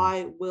simple.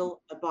 I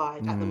will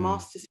abide. At the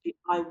Master's feet,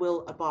 I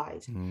will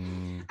abide.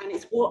 And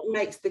it's what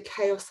makes the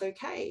chaos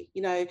okay.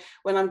 You know,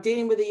 when I'm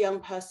dealing with a young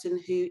person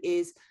who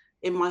is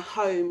in my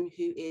home,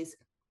 who is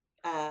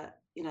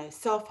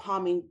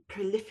self-harming,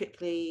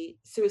 prolifically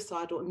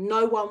suicidal,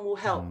 no one will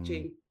help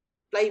during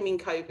blaming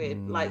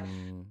COVID. Like,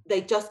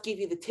 they just give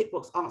you the tick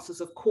box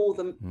answers of call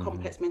them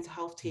complex mental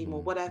health team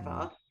or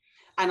whatever.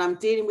 And I'm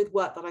dealing with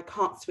work that I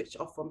can't switch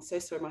off from. So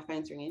sorry, my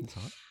phone's ringing.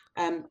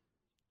 And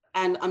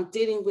I'm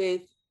dealing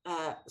with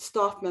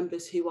staff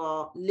members who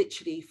are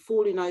literally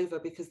falling over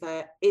because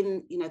they're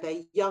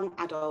they're young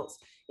adults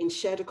in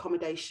shared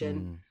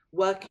accommodation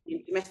working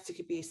in domestic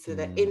abuse, so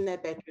they're in their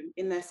bedroom,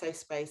 in their safe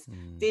space,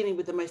 dealing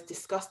with the most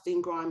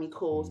disgusting, grimy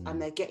calls,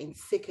 and they're getting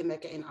sick and they're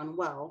getting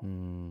unwell.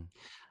 And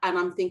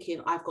I'm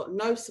thinking, I've got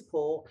no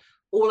support.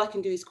 All I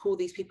can do is call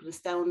these people and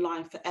stay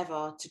online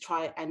forever to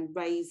try and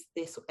raise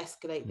this or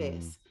escalate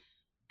this.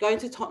 Going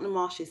to Tottenham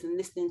Marshes and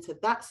listening to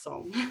that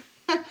song,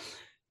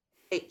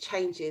 it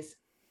changes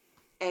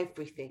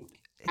everything.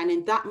 And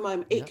in that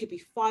moment, it could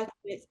be 5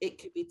 minutes,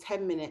 it could be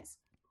 10 minutes.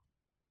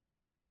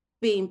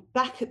 Being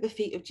back at the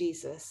feet of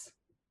Jesus,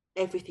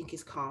 everything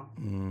is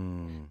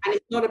calm. And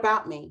it's not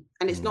about me,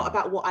 and it's not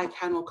about what I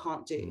can or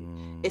can't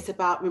do. It's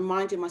about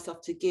reminding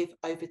myself to give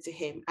over to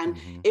him. And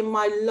in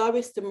my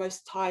lowest and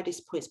most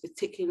tiredest points,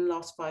 particularly in the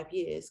last 5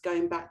 years,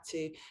 going back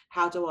to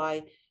how do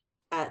I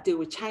deal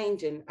with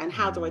change and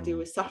how do I deal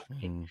with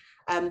suffering,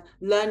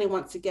 learning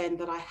once again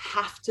that I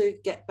have to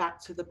get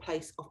back to the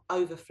place of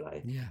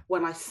overflow.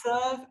 When I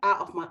serve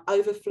out of my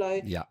overflow,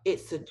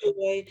 it's a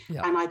joy,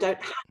 and I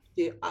don't have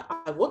to.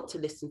 I want to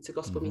listen to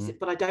gospel music,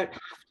 but I don't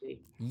have to.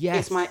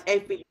 It's my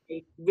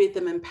everyday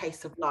rhythm and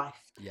pace of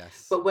life.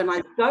 But when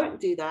I don't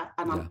do that,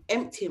 and I'm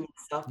emptying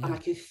myself, and I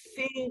can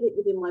feel it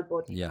within my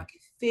body, I can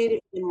feel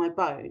it in my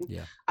bone,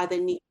 I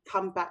then need to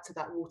come back to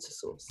that water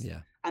source.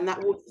 And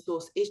that water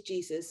source is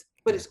Jesus,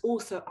 but it's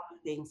also other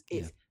things.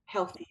 It's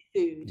healthy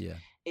food.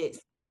 It's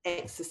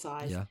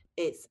exercise.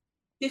 It's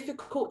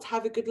difficult to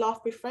have a good laugh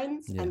with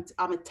friends. And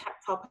I'm a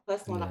tactile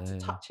person. I like to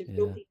touch and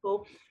feel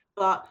people.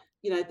 But,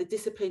 you know, the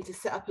discipline to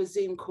set up a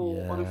Zoom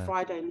call on a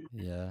Friday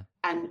night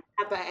and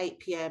have that at 8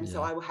 p.m.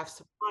 So I will have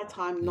some my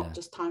time, not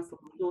just time for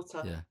my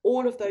daughter.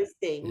 All of those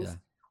things,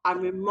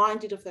 I'm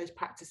reminded of those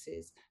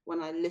practices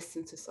when I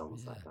listen to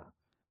songs like that.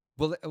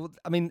 Well,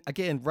 I mean,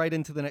 again, right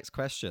into the next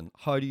question.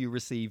 How do you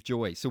receive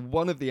joy? So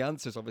one of the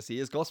answers, obviously,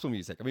 is gospel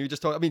music. I mean, we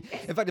just talked, in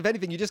fact, if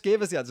anything, you just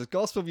gave us the answers.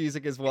 Gospel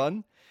music is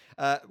one.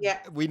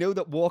 We know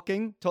that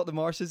walking, Tottenham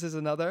Marshes is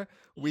another.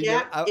 We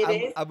know,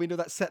 and we know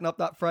that setting up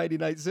that Friday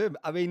night Zoom.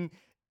 I mean,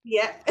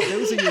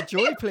 those are your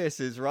joy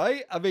places,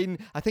 right? I mean,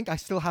 I think I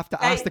still have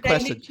to ask the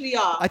question. Literally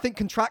are. I think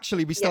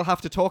contractually we still have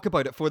to talk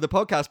about it for the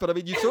podcast, but I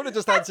mean, you sort of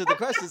just answered the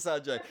question,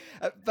 Sanjay.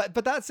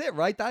 But that's it,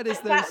 right? That is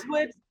those. That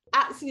would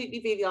absolutely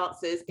be the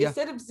answers.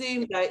 Instead of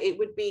Zoom, though, it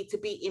would be to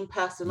be in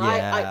person.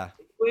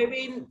 We're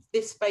in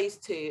this phase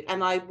 2,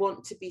 and I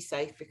want to be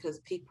safe because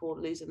people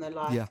losing their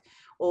life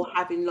or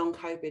having long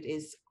COVID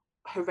is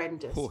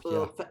horrendous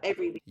for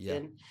every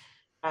reason.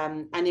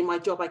 And in my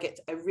job, I get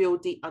a real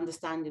deep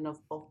understanding of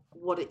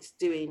what it's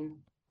doing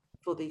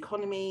for the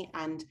economy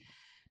and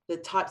the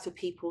types of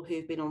people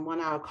who've been on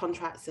 1-hour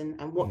contracts and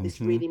what this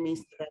really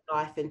means to their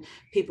life, and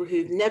people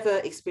who've never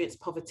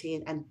experienced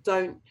poverty and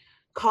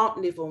can't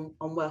live on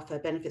welfare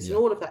benefits and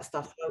all of that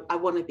stuff. So I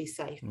want to be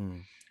safe.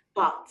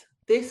 But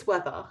this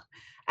weather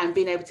and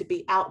being able to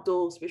be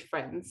outdoors with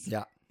friends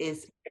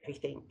is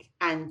everything.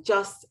 And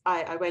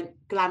I went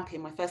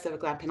glamping, my first ever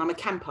glamping. I'm a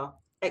camper,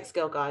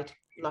 ex-Girl Guide,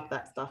 love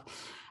that stuff.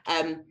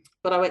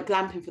 But I went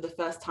glamping for the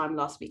first time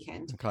last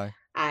weekend.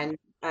 And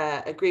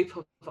a group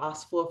of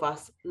us, 4 of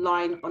us,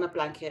 lying on a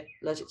blanket,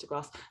 allergic to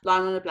grass,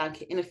 lying on a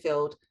blanket in a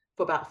field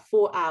for about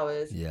 4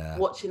 hours,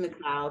 watching the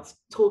clouds,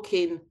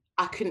 talking.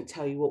 I couldn't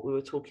tell you what we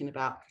were talking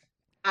about.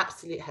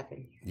 Absolute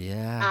heaven.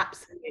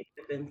 Absolute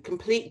heaven.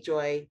 Complete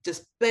joy.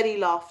 Just belly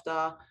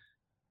laughter.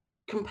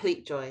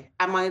 Complete joy.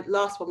 And my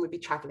last one would be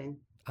traveling.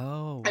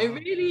 I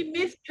really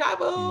miss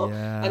travel.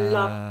 I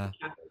love to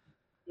travel.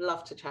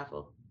 Love to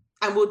travel.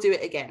 And we'll do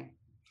it again.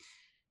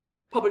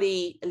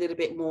 Probably a little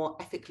bit more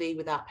ethically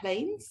without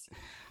planes.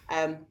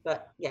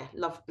 But yeah,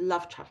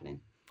 love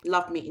traveling.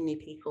 Love meeting new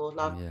people.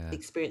 Love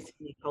experiencing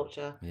new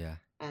culture.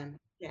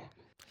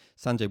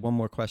 Sanjay, one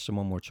more question,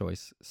 one more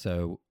choice.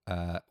 So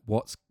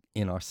what's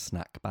in our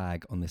snack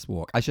bag on this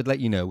walk? I should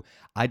let you know,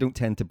 I don't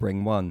tend to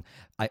bring one.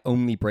 I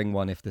only bring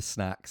one if the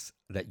snacks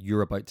that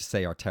you're about to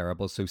say are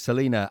terrible. So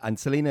Selena,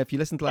 if you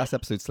listen to the last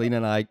episode, Selena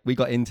and I, we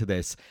got into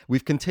this.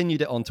 We've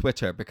continued it on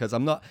Twitter because I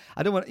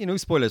don't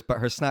want, spoilers, but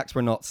her snacks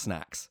were not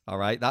snacks. All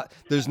right.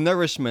 There's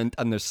nourishment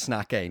and there's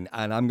snacking.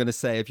 And I'm going to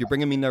say, if you're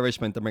bringing me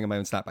nourishment, I'm bringing my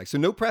own snack bag. So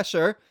no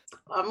pressure.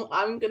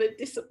 I'm going to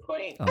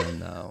disappoint. Oh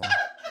no.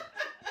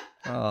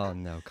 Oh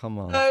no, come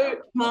on.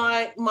 So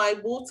my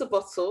water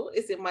bottle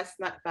is in my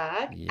snack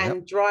bag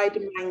and dried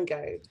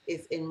mango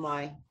is in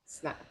my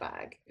snack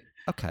bag.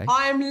 Okay.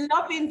 I'm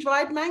loving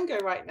dried mango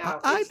right now.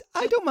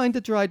 I don't mind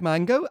a dried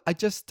mango.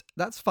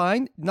 That's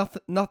fine.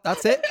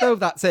 That's it though.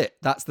 That's it.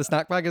 That's the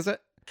snack bag, is it?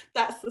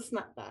 That's the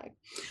snack bag.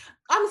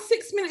 I'm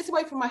 6 minutes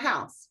away from my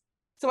house,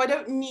 so I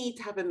don't need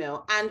to have a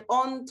meal. And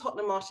on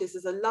Tottenham Marshes,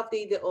 there's a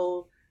lovely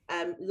little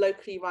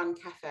locally run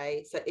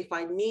cafe. So if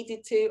I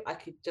needed to, I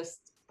could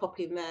just pop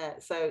in there.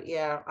 So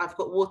yeah, I've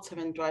got water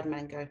and dried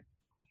mango.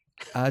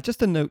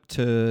 Just a note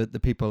to the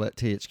people at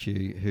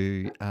THQ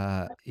who,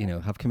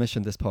 have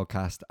commissioned this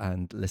podcast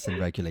and listen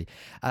regularly.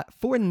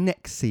 For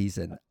next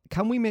season,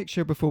 can we make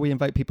sure before we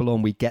invite people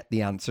on, we get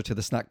the answer to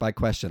the snack bag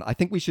question? I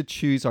think we should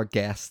choose our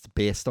guests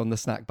based on the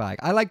snack bag.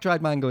 I like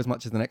dried mango as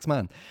much as the next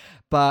man,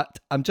 but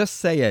I'm just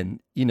saying,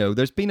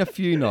 there's been a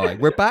few now.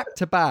 We're back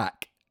to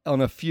back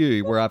on a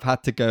few where I've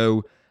had to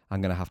go,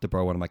 I'm going to have to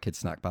borrow one of my kids'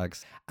 snack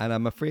bags. And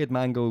I'm afraid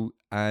mango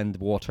and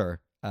water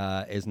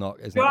is not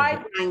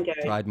Dried mango.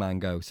 Dried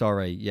mango.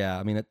 Sorry. Yeah.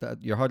 I mean,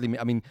 you're hardly,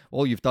 I mean,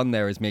 all you've done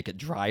there is make it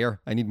drier.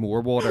 I need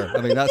more water.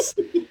 I mean, that's,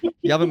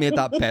 you haven't made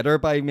that better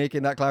by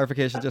making that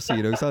clarification, just so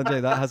you know,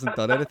 Sanjay. That hasn't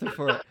done anything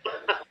for it.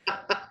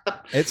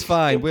 It's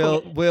fine.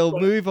 We'll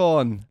move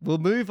on. We'll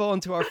move on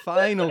to our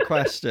final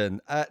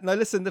question. Now,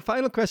 listen. The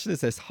final question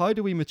is this: how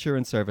do we mature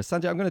in service?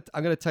 Sanjay,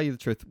 I'm gonna tell you the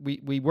truth.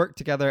 We worked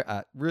together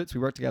at Roots. We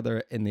worked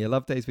together in the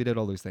Love Days. We did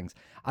all those things.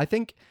 I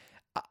think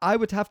I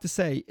would have to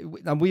say,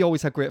 and we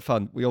always had great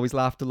fun. We always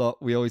laughed a lot.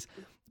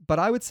 But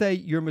I would say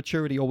your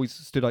maturity always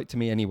stood out to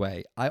me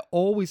anyway. I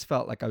always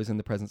felt like I was in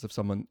the presence of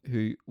someone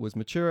who was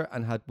mature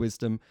and had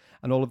wisdom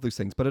and all of those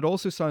things. But it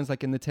also sounds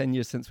like in the 10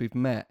 years since we've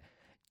met,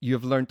 you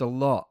have learned a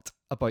lot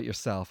about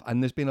yourself,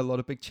 and there's been a lot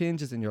of big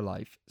changes in your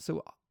life.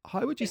 So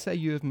how would you say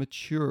you have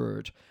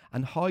matured,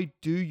 and how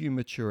do you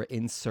mature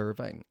in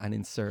serving and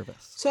in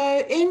service?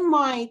 So in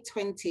my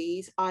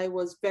 20s, I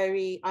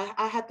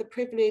had the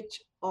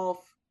privilege of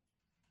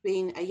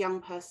being a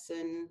young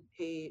person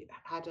who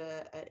had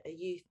a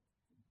youth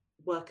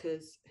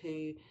workers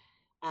who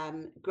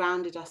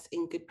grounded us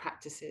in good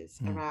practices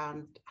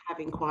around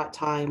having quiet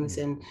times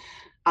and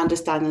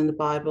understanding the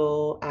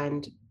Bible.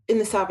 And in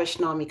the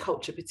Salvation Army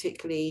culture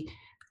particularly,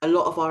 a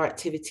lot of our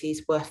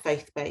activities were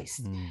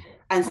faith-based.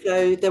 And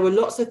so there were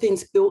lots of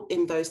things built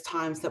in those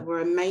times that were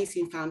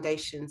amazing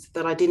foundations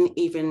that I didn't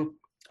even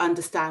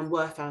understand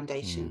were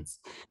foundations.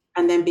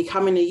 And then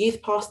becoming a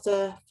youth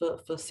pastor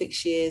for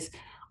 6 years,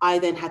 I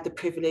then had the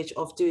privilege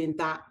of doing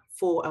that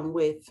for and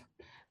with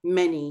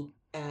many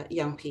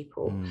young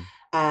people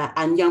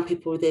and young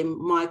people within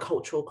my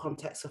cultural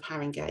context of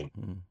Haringey,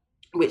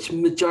 which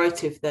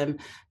majority of them,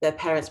 their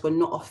parents were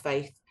not of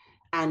faith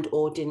and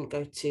or didn't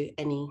go to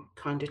any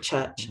kind of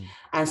church,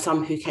 and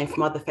some who came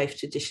from other faith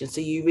traditions. So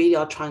you really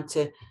are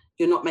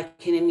you're not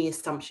making any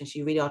assumptions.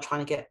 You really are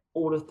trying to get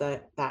all of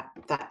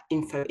that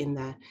info in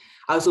there.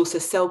 I was also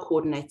cell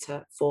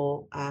coordinator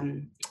for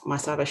my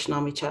Salvation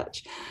Army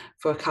church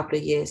for a couple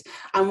of years.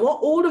 And what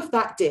all of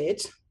that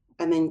did,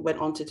 and then went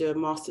on to do a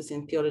master's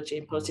in theology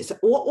and politics. So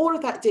what all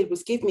of that did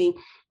was give me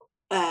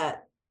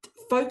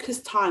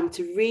focused time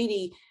to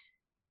really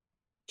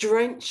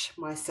drench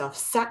myself,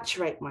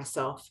 saturate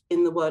myself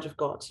in the Word of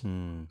God.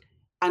 And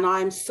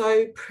I'm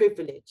so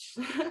privileged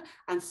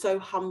and so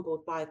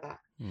humbled by that,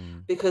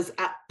 because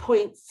at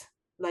points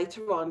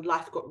later on,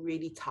 life got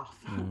really tough.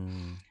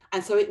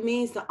 And so it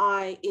means that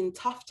in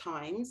tough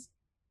times,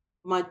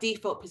 my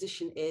default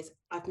position is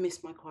I've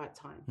missed my quiet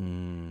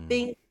time.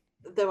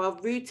 There are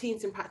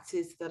routines and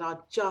practices that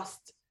are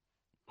just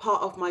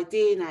part of my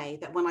DNA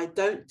that when I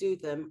don't do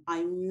them,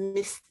 I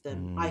miss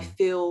them. I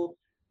feel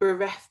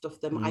bereft of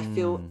them. I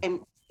feel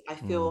empty. I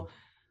feel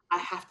I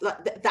have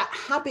that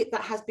habit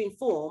that has been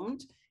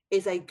formed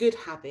is a good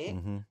habit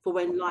for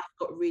when life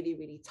got really,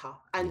 really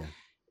tough. And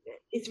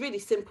it's really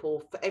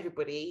simple for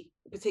everybody,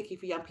 particularly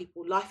for young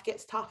people. Life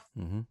gets tough.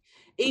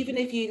 Even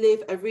if you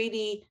live a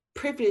really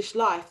privileged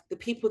life, the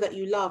people that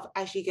you love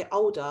as you get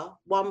older,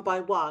 one by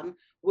one,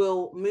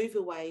 will move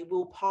away,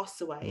 will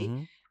pass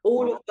away.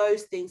 All of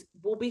those things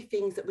will be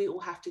things that we all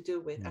have to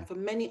deal with. And for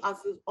many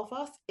others of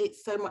us,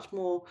 it's so much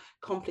more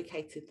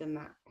complicated than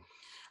that.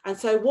 And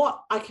so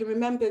what I can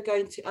remember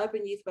going to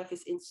Urban Youth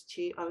Workers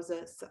Institute, I was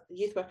a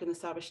youth worker in the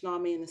Salvation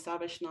Army, and the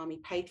Salvation Army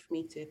paid for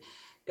me to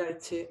go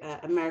to an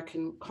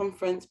American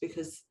conference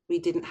because we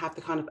didn't have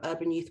the kind of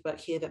urban youth work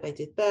here that they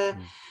did there.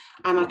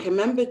 And I can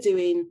remember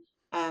doing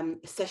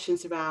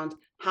sessions around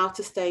how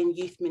to stay in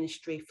youth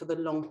ministry for the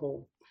long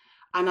haul.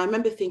 And I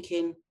remember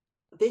thinking,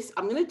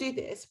 I'm going to do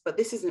this, but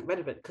this isn't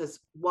relevant, because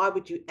why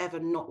would you ever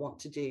not want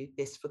to do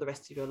this for the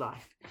rest of your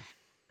life?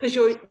 Because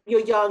you're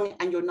young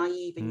and you're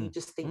naive and you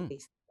just think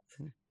these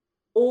things.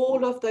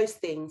 All of those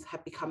things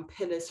have become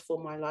pillars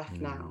for my life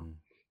now,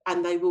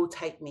 and they will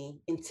take me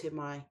into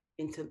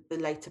the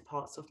later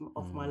parts of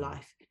my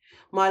life.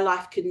 My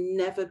life could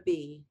never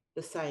be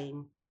the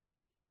same.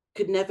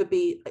 Could never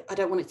be, I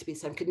don't want it to be the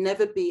same, could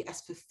never be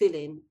as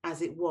fulfilling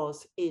as it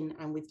was in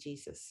and with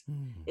Jesus.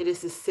 It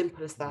is as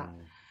simple as that.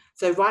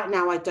 So right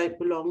now I don't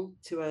belong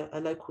to a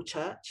local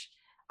church,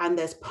 and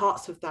there's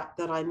parts of that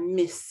I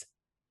miss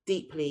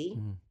deeply.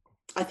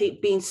 I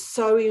think being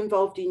so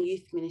involved in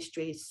youth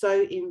ministry,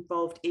 so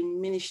involved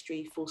in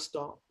ministry full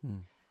stop,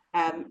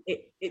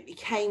 it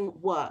became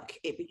work.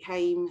 It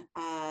became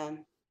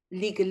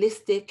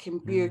legalistic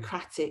and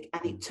bureaucratic,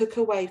 and it took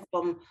away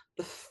from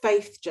the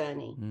faith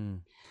journey.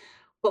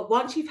 But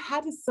once you've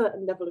had a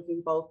certain level of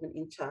involvement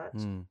in church,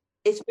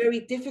 it's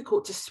very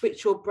difficult to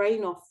switch your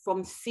brain off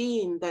from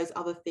seeing those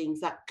other things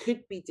that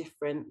could be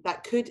different,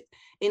 that could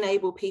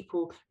enable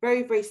people,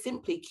 very, very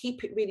simply,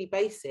 keep it really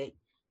basic,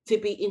 to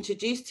be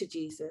introduced to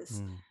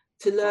Jesus,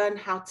 to learn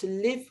how to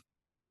live,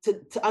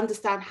 to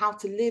understand how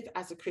to live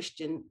as a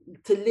Christian,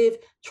 to live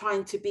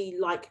trying to be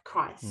like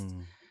Christ.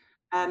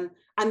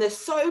 And there's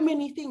so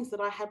many things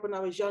that I had when I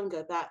was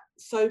younger that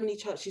so many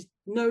churches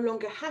no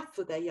longer have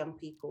for their young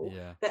people,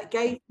 that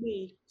gave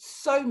me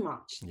so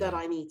much that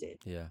I needed.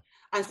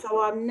 And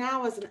so I'm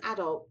now, as an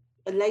adult,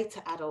 a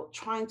later adult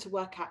trying to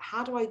work out,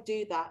 how do I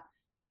do that?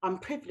 I'm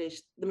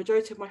privileged. The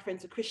majority of my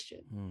friends are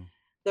Christian.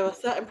 There are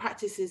certain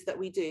practices that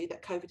we do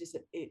that COVID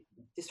it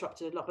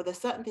disrupted a lot, but there's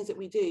certain things that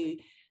we do,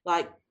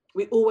 like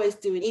we always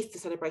do an Easter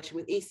celebration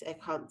with Easter egg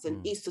hunts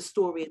and Easter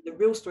story and the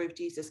real story of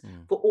Jesus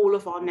for all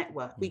of our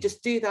network. We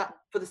just do that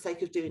for the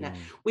sake of doing it.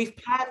 We've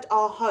planned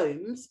our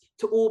homes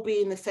to all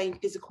be in the same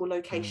physical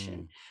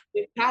location.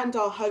 We've planned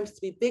our homes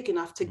to be big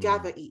enough to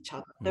gather each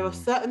other. There are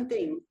certain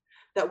things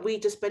that we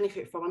just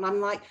benefit from. And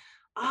I'm like,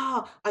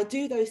 I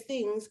do those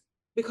things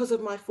because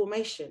of my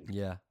formation.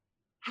 Yeah.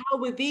 How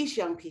will these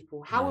young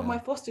people, how will my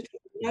foster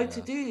children know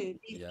to do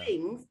these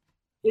things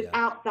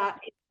without that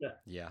input?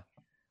 Yeah.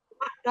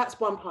 That's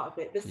one part of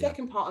it. The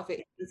second part of it,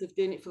 in terms of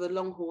doing it for the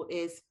long haul,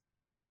 is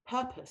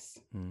purpose.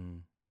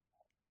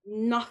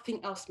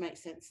 Nothing else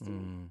makes sense to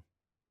me.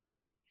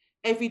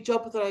 Every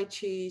job that I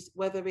choose,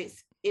 whether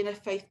it's in a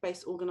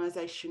faith-based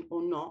organization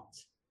or not,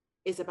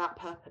 is about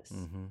purpose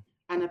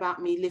and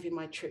about me living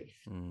my truth.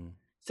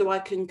 So I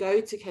can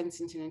go to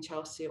Kensington and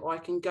Chelsea, or I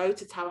can go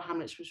to Tower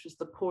Hamlets, which was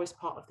the poorest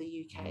part of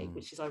the UK,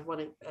 which is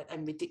ironic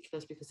and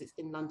ridiculous because it's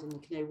in London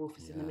and Canary Wharf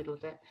is in the middle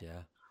of it.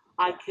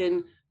 I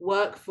can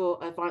work for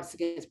Advance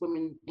Against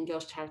Women and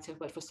Girls Charity.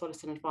 I've worked for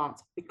Solace in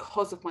Advance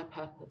because of my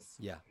purpose.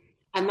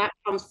 And that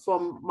comes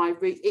from my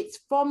root. It's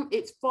from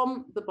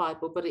the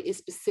Bible, but it is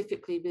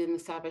specifically within the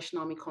Salvation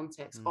Army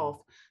context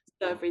of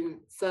serving,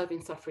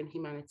 suffering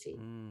humanity.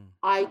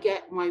 I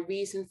get my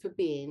reason for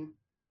being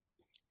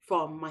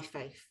from my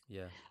faith.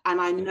 And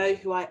I know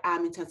who I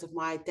am in terms of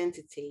my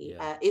identity.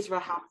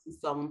 Israel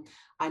Houghton's song,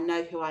 I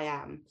Know Who I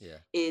Am,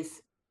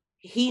 is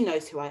he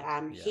knows who I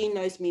am. He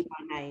knows me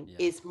by name,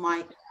 is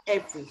my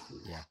everything.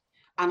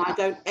 And I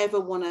don't ever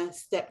want to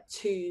step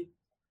to,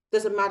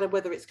 doesn't matter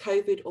whether it's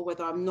COVID or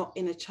whether I'm not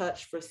in a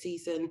church for a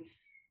season,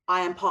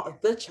 I am part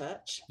of the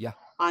church.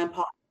 I am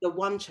part of the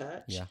one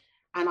church.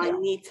 And I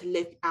need to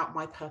live out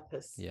my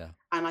purpose.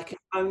 And I can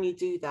only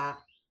do that.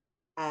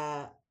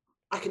 I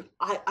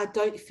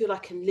don't feel I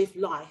can live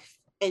life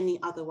any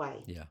other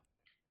way.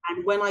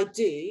 And when I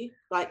do,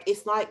 like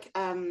it's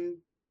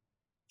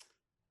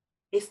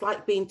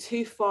like being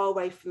too far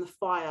away from the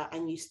fire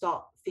and you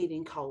start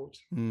feeling cold.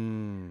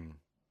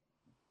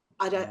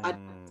 I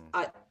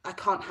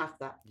can't have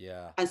that.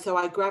 And so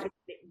I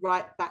gravitate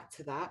right back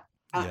to that.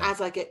 And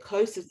as I get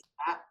closer to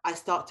that, I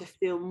start to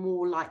feel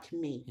more like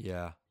me.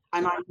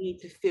 And I need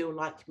to feel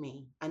like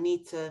me. I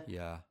need to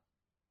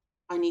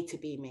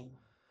be me.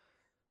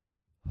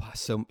 Wow,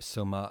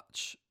 so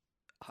much.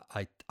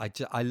 I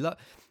love.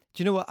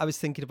 Do you know what I was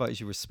thinking about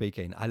as you were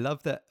speaking? I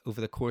love that over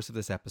the course of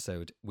this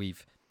episode,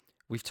 we've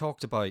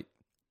talked about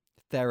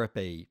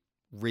therapy,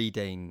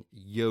 reading,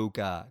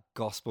 yoga,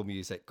 gospel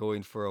music,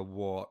 going for a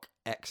walk,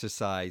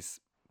 exercise,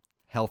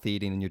 healthy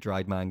eating and your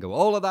dried mango,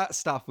 all of that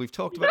stuff. We've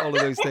talked about all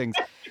of those things.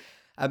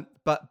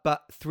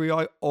 But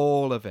throughout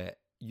all of it,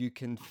 you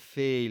can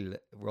feel,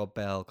 Rob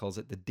Bell calls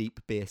it the deep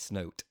bass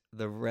note,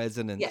 the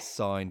resonant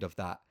sound of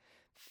that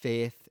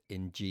faith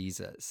in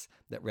Jesus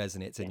that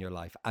resonates in your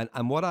life.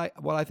 And what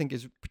I think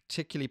is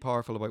particularly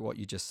powerful about what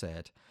you just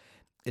said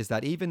is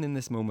that even in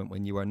this moment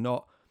when you are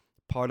not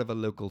part of a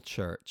local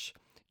church,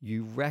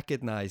 you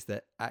recognize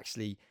that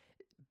actually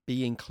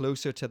being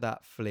closer to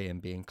that flame,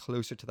 being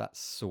closer to that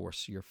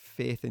source, your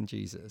faith in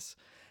Jesus,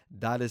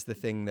 that is the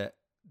thing that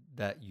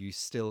you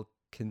still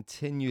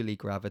continually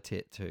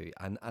gravitate to.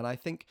 And I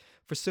think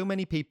for so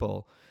many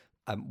people,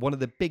 one of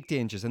the big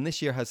dangers, and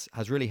this year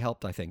has really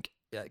helped, I think,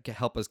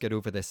 help us get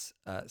over this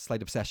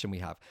slight obsession we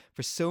have.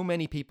 For so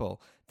many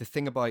people, the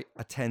thing about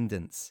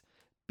attendance,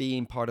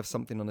 being part of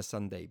something on a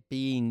Sunday,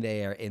 being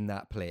there in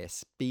that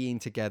place, being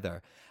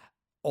together,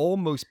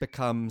 almost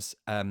becomes,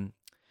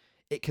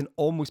 it can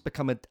almost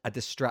become a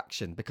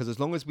distraction, because as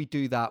long as we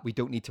do that, we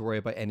don't need to worry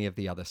about any of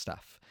the other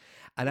stuff.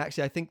 And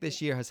actually, I think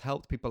this year has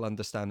helped people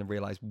understand and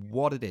realize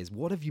what it is.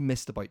 What have you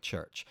missed about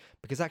church?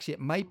 Because actually, it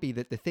might be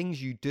that the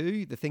things you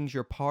do, the things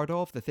you're part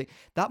of,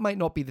 that might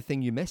not be the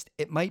thing you missed.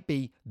 It might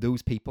be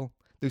those people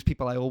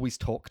I always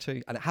talk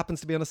to. And it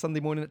happens to be on a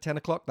Sunday morning at 10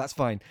 o'clock. That's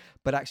fine.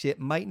 But actually, it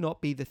might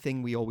not be the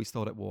thing we always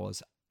thought it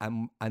was.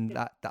 And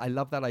that I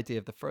love that idea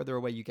of the further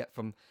away you get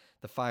from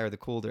the fire, the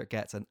colder it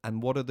gets.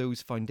 And what are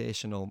those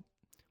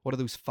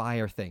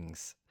fire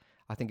things?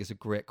 I think is a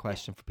great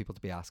question for people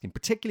to be asking,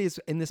 particularly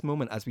in this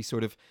moment, as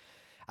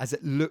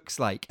it looks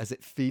like, as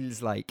it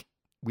feels like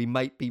we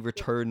might be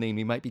returning,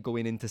 we might be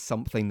going into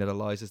something that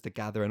allows us to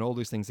gather and all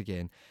those things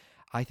again.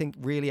 I think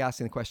really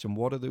asking the question,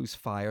 what are those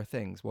fire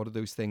things? What are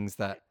those things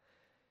that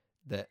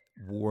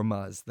warm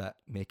us, that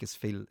make us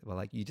feel, well,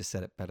 like you just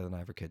said it better than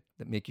I ever could,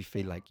 that make you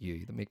feel like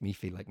you, that make me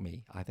feel like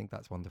me? I think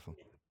that's wonderful.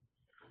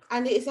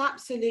 And it is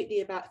absolutely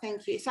about,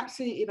 thank you, it's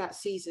absolutely about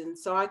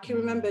seasons. So I can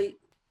remember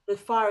the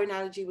fire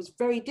analogy was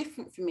very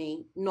different for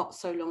me not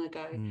so long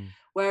ago,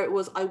 where it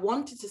was, I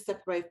wanted to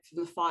separate from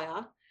the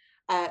fire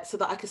so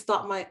that I could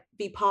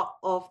be part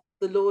of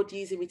the Lord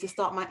using me to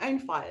start my own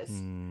fires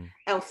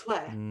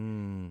elsewhere.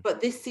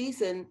 But this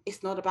season,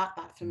 it's not about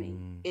that for me.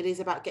 It is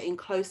about getting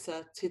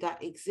closer to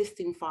that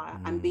existing fire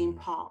and being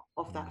part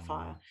of that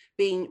fire,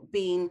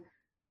 being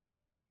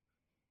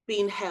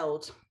being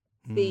held,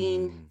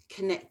 being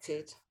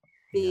connected,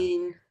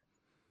 being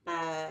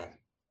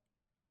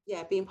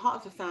being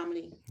part of a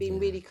family, being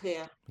really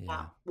clear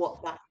about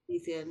what that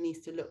easier needs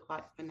to look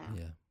like for now,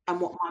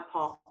 and what my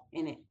part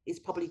in it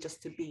is probably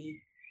just to be.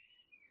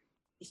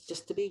 It's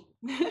just to be.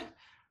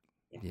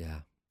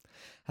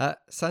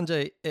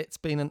 Sanjay, it's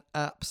been an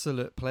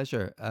absolute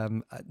pleasure,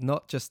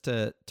 not just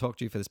to talk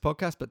to you for this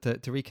podcast, but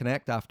to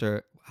reconnect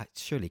after, it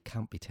surely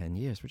can't be 10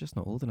 years, we're just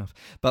not old enough,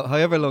 but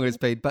however long it's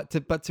been, but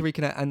to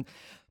reconnect,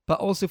 but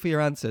also for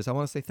your answers. I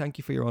want to say thank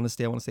you for your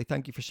honesty. I want to say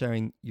thank you for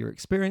sharing your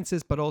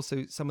experiences, but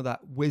also some of that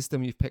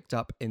wisdom you've picked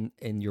up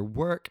in your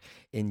work,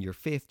 in your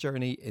faith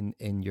journey,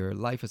 in your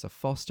life as a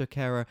foster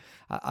carer.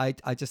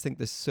 I just think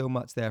there's so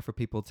much there for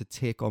people to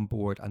take on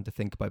board and to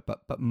think about.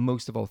 But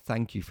most of all,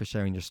 thank you for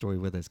sharing your story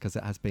with us, because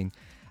it has been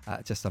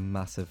just a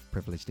massive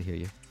privilege to hear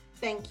you.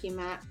 Thank you,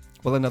 Matt.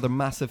 Well, another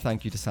massive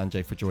thank you to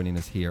Sanjay for joining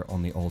us here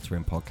on the All Too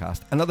In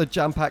podcast. Another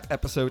jam-packed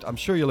episode, I'm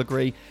sure you'll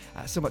agree.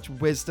 So much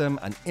wisdom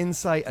and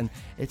insight, and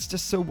it's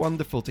just so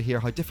wonderful to hear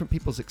how different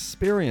people's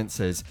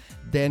experiences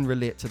then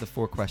relate to the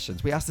 4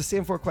 questions. We ask the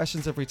same 4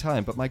 questions every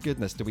time, but my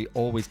goodness, do we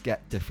always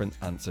get different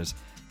answers.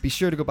 Be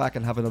sure to go back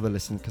and have another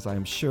listen, because I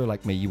am sure,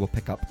 like me, you will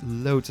pick up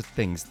loads of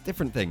things,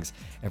 different things,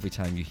 every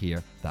time you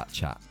hear that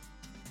chat.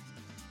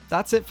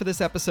 That's it for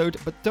this episode,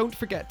 but don't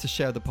forget to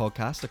share the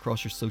podcast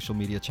across your social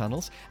media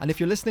channels. And if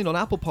you're listening on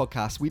Apple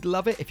Podcasts, we'd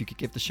love it if you could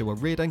give the show a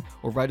rating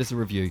or write us a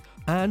review.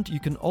 And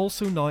you can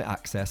also now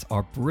access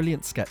our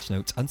brilliant sketch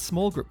notes and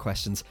small group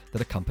questions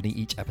that accompany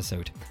each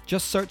episode.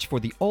 Just search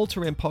for the All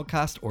Too In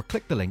podcast or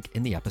click the link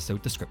in the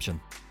episode description.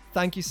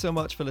 Thank you so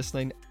much for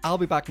listening. I'll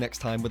be back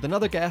next time with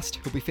another guest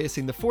who'll be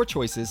facing the 4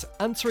 choices,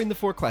 answering the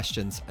 4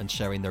 questions, and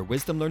sharing their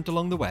wisdom learned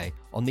along the way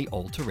on the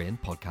All Too In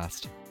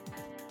podcast.